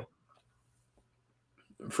than FAU?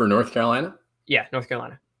 For North Carolina? Yeah, North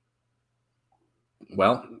Carolina.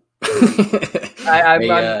 Well, I'm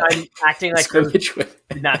acting like those scrimmage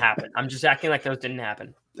did not happen. I'm just acting like those didn't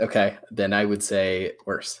happen. Okay, then I would say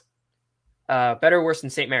worse. Better or worse than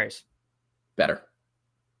St. Mary's? Better.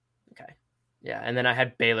 Okay. Yeah, and then I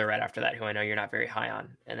had Baylor right after that, who I know you're not very high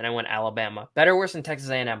on. And then I went Alabama. Better or worse than Texas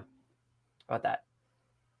A&M? How about that?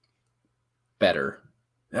 Better.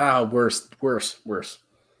 Worse.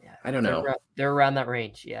 Yeah, I don't know. They're around that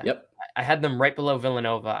range, yeah. Yep. I had them right below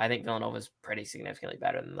Villanova. I think Villanova's pretty significantly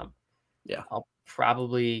better than them. Yeah. I'll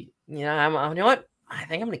probably, you know what? I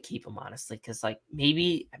think I'm going to keep them, honestly, because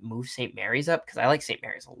maybe I move St. Mary's up because I like St.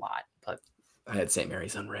 Mary's a lot. But I had St.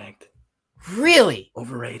 Mary's unranked. Really?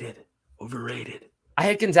 Overrated. I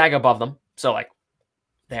had Gonzaga above them, so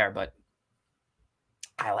there. But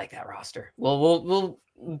I like that roster. We'll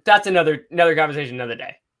that's another conversation another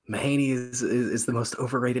day. Mahaney is the most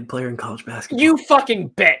overrated player in college basketball. You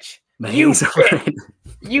fucking bitch. Mahaney's overrated.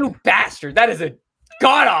 You bastard. That is a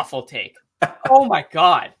god awful take. Oh my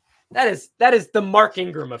god. That is the Mark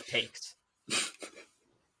Ingram of takes.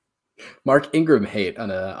 Mark Ingram hate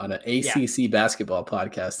on an ACC basketball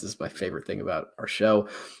podcast is my favorite thing about our show.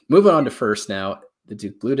 Moving on to first now, the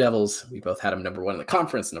Duke Blue Devils. We both had them number 1 in the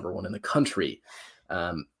conference, number 1 in the country.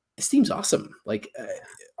 This team's awesome.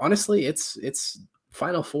 Honestly, it's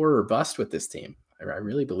Final Four or bust with this team. I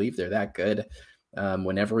really believe they're that good.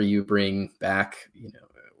 Whenever you bring back,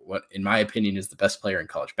 what in my opinion is the best player in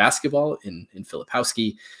college basketball in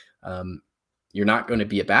Filipowski, you're not going to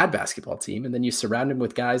be a bad basketball team. And then you surround him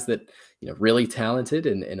with guys that, really talented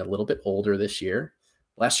and a little bit older this year.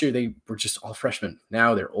 Last year, they were just all freshmen.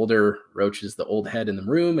 Now they're older. Roach is the old head in the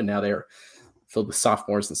room, and now they're filled with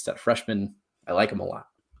sophomores instead of freshmen. I like them a lot.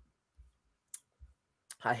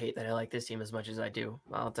 I hate that I like this team as much as I do.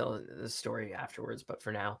 I'll tell the story afterwards, but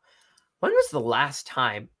for now, when was the last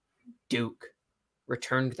time Duke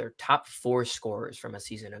returned their top 4 scorers from a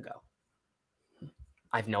season ago?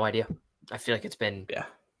 I have no idea. I feel like it's been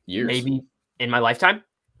years. Maybe in my lifetime.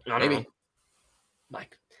 I don't know.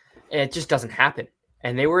 It just doesn't happen.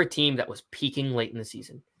 And they were a team that was peaking late in the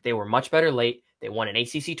season. They were much better late. They won an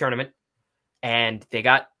ACC tournament, and they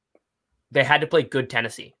had to play good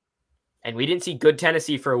Tennessee. And we didn't see good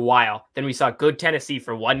Tennessee for a while. Then we saw good Tennessee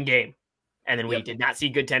for 1 game. And then we did not see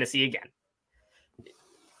good Tennessee again.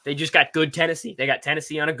 They just got good Tennessee. They got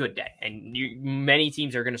Tennessee on a good day. And many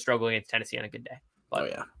teams are going to struggle against Tennessee on a good day.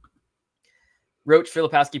 But Roach,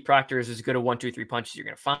 Filipowski, Proctor is as good a 1-2-3 punch as you're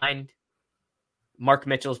going to find. Mark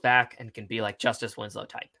Mitchell's back and can be like Justice Winslow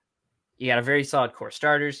type. You got a very solid core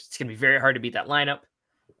starters. It's going to be very hard to beat that lineup.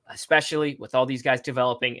 especially with all these guys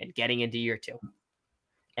developing and getting into year 2.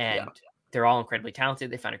 And they're all incredibly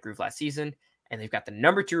talented. They found a groove last season, and they've got the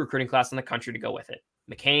number 2 recruiting class in the country to go with it.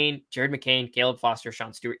 Jared McCain, Caleb Foster,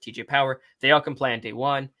 Sean Stewart, TJ Power. They all can play on day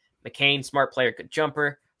 1. McCain, smart player, good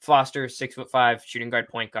jumper. Foster, 6'5", shooting guard,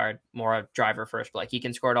 point guard, more a driver first, but like he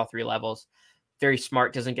can score at all 3 levels. Very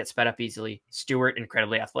smart, doesn't get sped up easily. Stewart,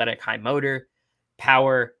 incredibly athletic, high motor.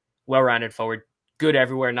 Power, well-rounded forward, good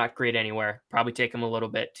everywhere, not great anywhere. Probably take him a little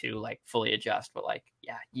bit to like fully adjust, but like,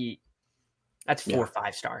 that's 4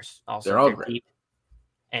 5 stars. Also, they're all great. Deep.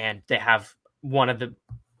 And they have one of the,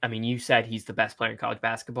 I mean, you said he's the best player in college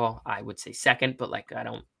basketball. I would say second, but like, I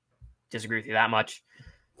don't disagree with you that much.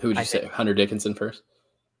 Who would you say? Hunter Dickinson first?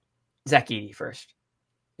 Zach Edey first.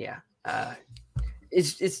 Yeah.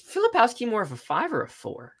 Is Filipowski more of a 5 or a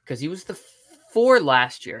 4? Because he was the 4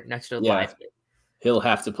 last year next to Live. He'll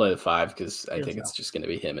have to play the 5 because I think it's just going to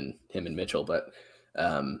be him and Mitchell. But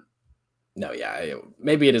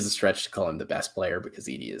maybe it is a stretch to call him the best player because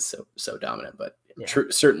Edey is so dominant. But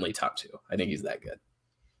certainly top 2. I think he's that good.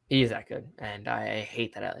 He is that good, and I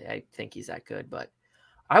hate that I think he's that good. But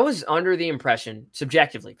I was under the impression,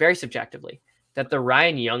 subjectively, very subjectively, that the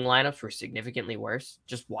Ryan Young lineups were significantly worse.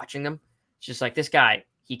 Just watching them, it's just like this guy,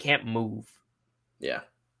 he can't move. Yeah.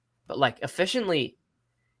 But like efficiently,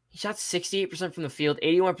 he shot 68% from the field,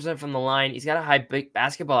 81% from the line. He's got a high big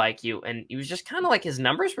basketball IQ, and he was just kind of like his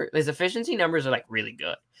efficiency numbers are like really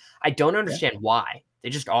good. I don't understand why. They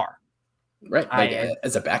just are. Right. Like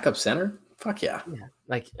as a backup center, fuck yeah.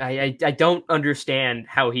 Like I don't understand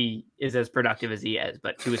how he is as productive as he is,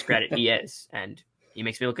 but to his credit, he is, and he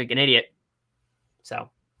makes me look like an idiot.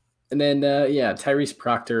 So, and then Tyrese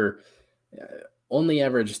Proctor only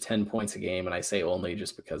averaged 10 points a game, and I say only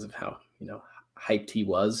just because of how hyped he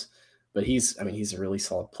was. But he's a really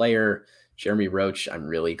solid player. Jeremy Roach, I'm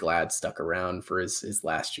really glad stuck around for his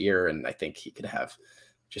last year, and I think he could have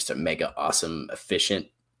just a mega awesome, efficient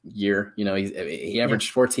year. He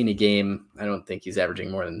averaged 14 a game. I don't think he's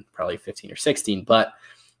averaging more than probably 15 or 16, but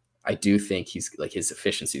I do think he's like his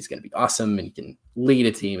efficiency is going to be awesome, and he can lead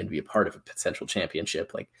a team and be a part of a potential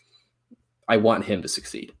championship. Like, I want him to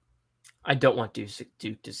succeed. I don't want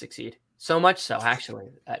Duke to succeed. So much so,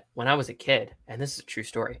 actually, that when I was a kid, and this is a true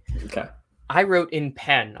story. Okay. I wrote in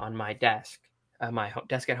pen on my desk,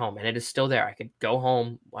 desk at home, and it is still there. I could go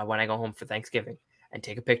home when I go home for Thanksgiving and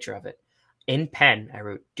take a picture of it. In pen, I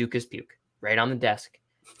wrote Duke is puke right on the desk,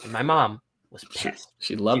 and my mom was pissed.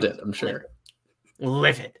 She loved it, I'm sure.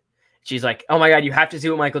 Livid. She's like, "Oh my God, you have to see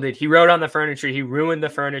what Michael did. He wrote on the furniture. He ruined the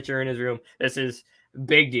furniture in his room. This is a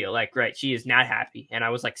big deal." Like, right. She is not happy. And I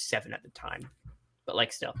was like 7 at the time, but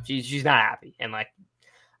like still, she's not happy. And like,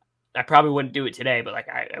 I probably wouldn't do it today, but like,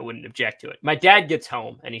 I wouldn't object to it. My dad gets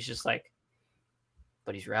home and he's just like,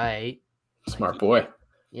 "But he's right." Smart boy.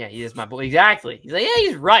 Yeah, he is my boy. Exactly. He's like, "Yeah,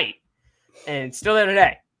 he's right." And it's still there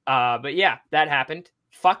today. But yeah, that happened.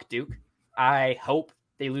 Fuck Duke. I hope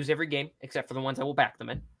they lose every game except for the ones I will back them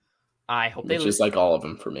in. I hope they lose. Just like all of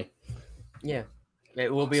them for me. Yeah,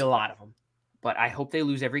 it will be a lot of them. But I hope they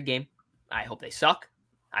lose every game. I hope they suck.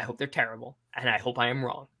 I hope they're terrible. And I hope I am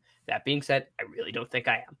wrong. That being said, I really don't think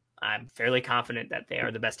I am. I'm fairly confident that they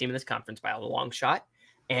are the best team in this conference by a long shot.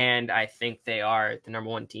 And I think they are the number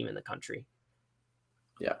 1 team in the country.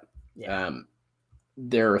 Yeah.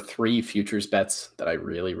 There are 3 futures bets that I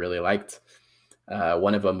really, really liked.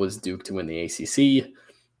 One of them was Duke to win the ACC.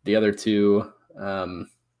 The other 2, I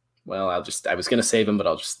was going to save them, but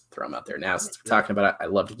I'll just throw them out there now. Since we're talking about it, I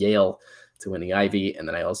loved Yale to win the Ivy, and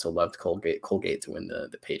then I also loved Colgate to win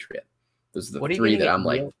the Patriot. Those are the 3 that I'm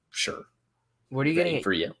like, sure. What are you getting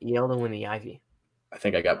for Yale? Yale to win the Ivy? I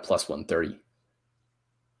think I got plus 130.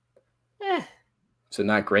 So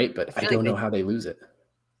not great, but I don't know how they lose it.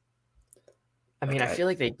 I mean, I feel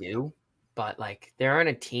like they do, but like they're on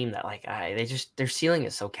a team that like their ceiling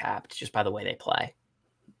is so capped just by the way they play.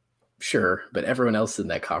 Sure, but everyone else in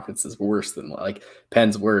that conference is worse than like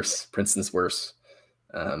Penn's worse, Princeton's worse.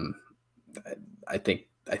 I think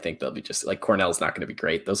they'll be just like Cornell's not going to be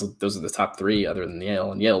great. Those are the top 3 other than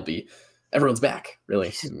Yale, and Yale will be everyone's back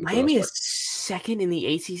really. Miami is second in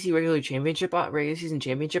the ACC regular season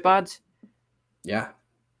championship odds. Yeah.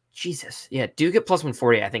 Jesus. Yeah. Duke at plus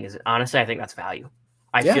 140, I think that's value.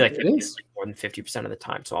 I feel like it's more than 50% of the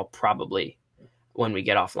time. So I'll probably, when we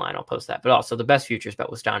get offline, I'll post that. But also the best futures bet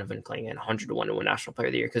was Donovan Clingan, 100 to 1 to win National Player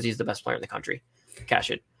of the Year because he's the best player in the country.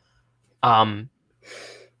 Cash it.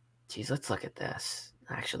 Geez, let's look at this.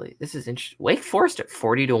 Actually, this is interesting. Wake Forest at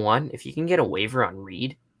 40 to 1. If you can get a waiver on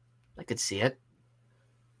Reed, I could see it.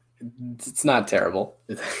 It's not terrible.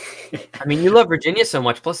 I mean, you love Virginia so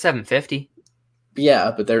much, plus 750.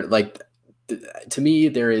 Yeah, but they're to me,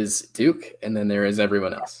 there is Duke, and then there is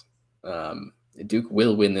everyone else. Duke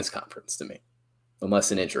will win this conference to me,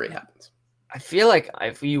 unless an injury happens. I feel like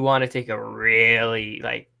if you want to take a really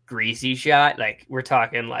like greasy shot, like we're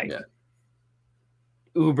talking like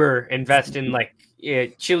Uber invest in like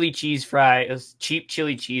chili cheese fries, cheap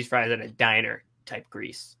chili cheese fries at a diner type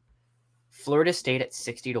grease. Florida State at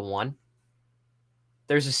 60-1.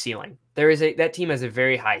 There's a ceiling. That team has a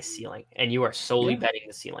very high ceiling, and you are solely betting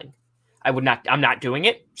the ceiling. I'm not doing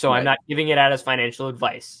it, so I'm not giving it out as financial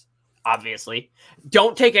advice. Obviously,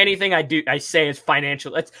 don't take anything I say as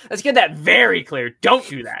financial. Let's get that very clear. Don't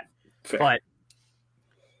do that. Fair. But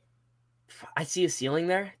I see a ceiling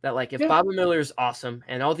there that like if Bob Miller is awesome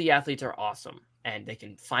and all the athletes are awesome and they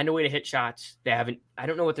can find a way to hit shots, I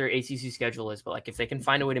don't know what their ACC schedule is, but like if they can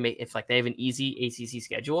find a way to if like they have an easy ACC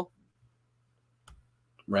schedule,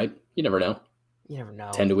 right? You never know.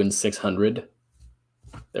 10 to win 600.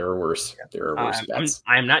 There are worse. There are worse bets.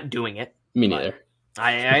 I'm not doing it. Me neither.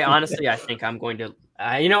 I honestly, I think I'm going to.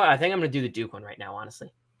 You know what? I think I'm going to do the Duke one right now.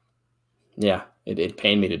 Honestly. Yeah, it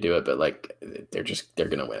pained me to do it, but like they're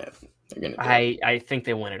going to win it. They're going to. I think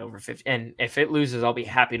they win it over 50, and if it loses, I'll be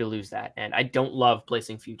happy to lose that. And I don't love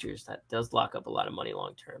placing futures. That does lock up a lot of money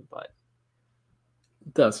long term, but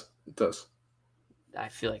it does. It does. I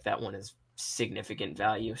feel like that one is significant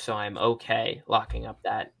value, so I'm okay locking up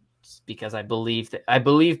that because I believe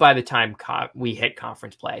by the time we hit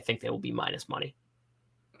conference play, I think they will be minus money.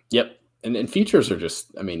 Yep. And futures are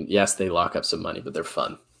just, I mean, yes, they lock up some money, but they're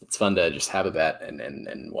fun. It's fun to just have a bet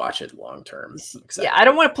and watch it long term. Yeah, I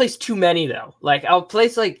don't want to place too many though. Like I'll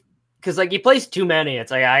place because like you place too many,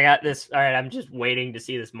 it's like I got this. All right, I'm just waiting to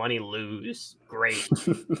see this money lose. Great.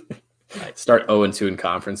 Start 0-2 in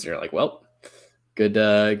conference, and you're like, well, good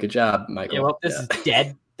job, Michael. Yeah, well, this is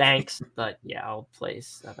dead. Thanks, but yeah, I'll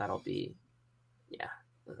place. That'll be,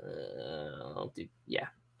 I'll do. Yeah,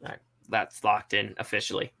 all right. That's locked in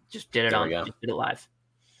officially. Just did it just did it live.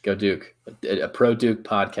 Go Duke. A pro Duke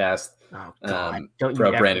podcast. Oh, God. Don't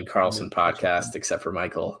pro Brandon Carlson podcast, except for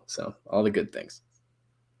Michael. So all the good things.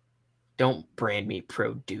 Don't brand me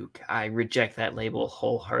pro Duke. I reject that label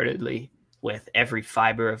wholeheartedly with every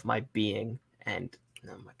fiber of my being. And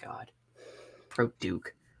oh my God, pro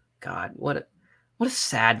Duke. God, what a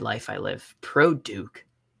sad life I live. Pro Duke.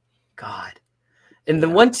 God. And the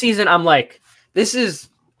one season I'm like, this is.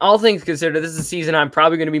 All things considered, this is a season I'm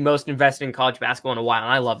probably going to be most invested in college basketball in a while,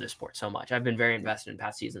 and I love this sport so much. I've been very invested in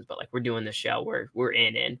past seasons, but like we're doing this show, we're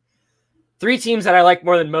in. 3 teams that I like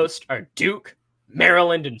more than most are Duke,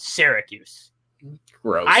 Maryland, and Syracuse.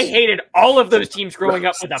 Gross. I hated all of those teams growing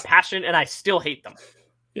up with a passion, and I still hate them.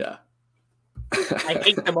 Yeah. I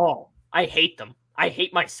hate them all. I hate them. I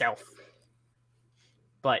hate myself.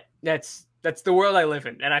 But that's the world I live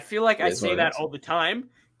in, and I feel like I say that all the time.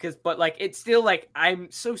 But like it's still like I'm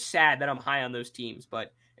so sad that I'm high on those teams.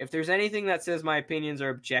 But if there's anything that says my opinions are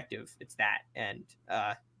objective, it's that. And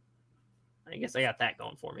I guess I got that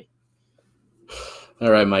going for me. All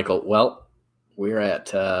right, Michael. Well, we're at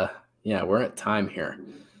time here.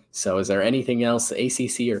 So is there anything else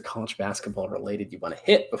ACC or college basketball related you want to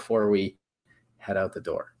hit before we head out the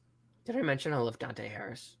door? Did I mention I love Dante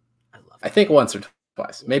Harris? I love him. I think once or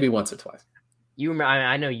twice, maybe once or twice.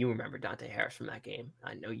 I know you remember Dante Harris from that game.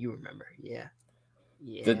 I know you remember. Yeah.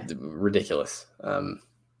 Ridiculous.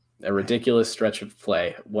 A ridiculous stretch of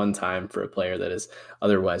play one time for a player that has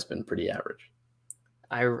otherwise been pretty average.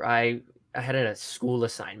 I had a school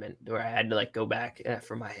assignment where I had to like go back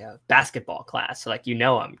for my basketball class. So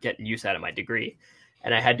I'm getting use out of my degree,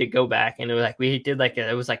 and I had to go back and it was like we did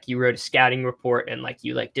it was like you wrote a scouting report and like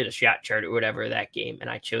you like did a shot chart or whatever of that game, and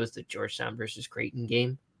I chose the Georgetown versus Creighton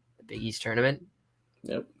game. Big East tournament.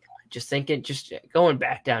 Yep. Just going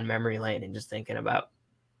back down memory lane and just thinking about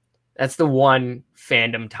that's the one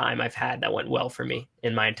fandom time I've had that went well for me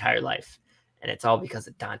in my entire life. And it's all because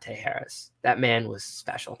of Dante Harris. That man was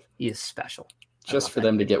special. He is special. Just for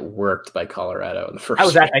them to get worked by Colorado in the first. I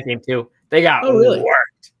was at that game too. They got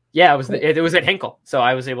worked. Yeah, it was at Hinkle. So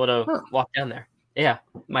I was able to walk down there. Yeah.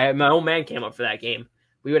 My old man came up for that game.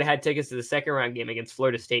 We would have had tickets to the second round game against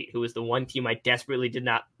Florida State, who was the one team I desperately did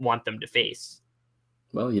not want them to face.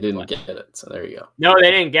 Well, you didn't get it, so there you go. No,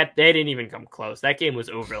 they didn't even come close. That game was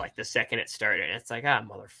over like the second it started. And it's like,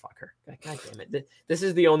 motherfucker. God damn it. This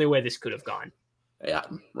is the only way this could have gone. Yeah,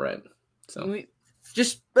 right. So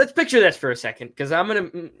let's picture this for a second, because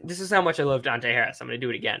this is how much I love Dante Harris. I'm going to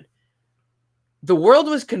do it again. The world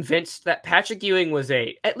was convinced that Patrick Ewing was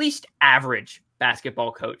at least average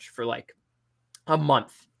basketball coach for like a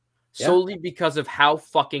month, solely because of how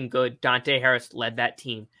fucking good Dante Harris led that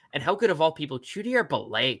team and how good of all people Chudier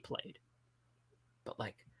Ballet played. But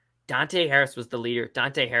like Dante Harris was the leader.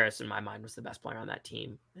 Dante Harris, in my mind, was the best player on that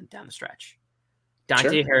team and down the stretch.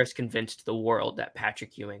 Dante Harris convinced the world that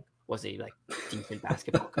Patrick Ewing was a decent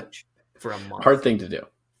basketball coach for a month. Hard thing to do.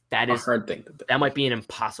 That is a hard thing to do. That might be an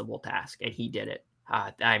impossible task, and he did it.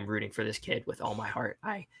 I'm rooting for this kid with all my heart.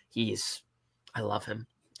 I love him.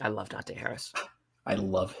 I love Dante Harris. I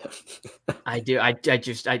love him. I do.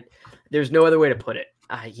 There's no other way to put it.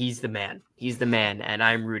 He's the man. He's the man, and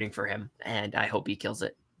I'm rooting for him, and I hope he kills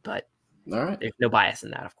it. But all right, there's no bias in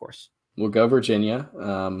that, of course. We'll go Virginia,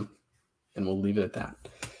 and we'll leave it at that.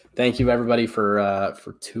 Thank you, everybody, for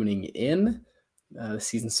tuning in. The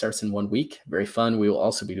season starts in 1 week. Very fun. We will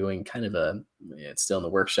also be doing kind of it's still in the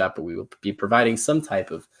workshop, but we will be providing some type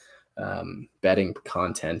of betting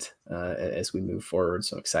content as we move forward.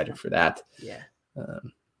 So I'm excited for that. Yeah.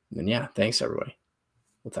 And yeah, thanks, everybody.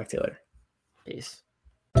 We'll talk to you later. Peace.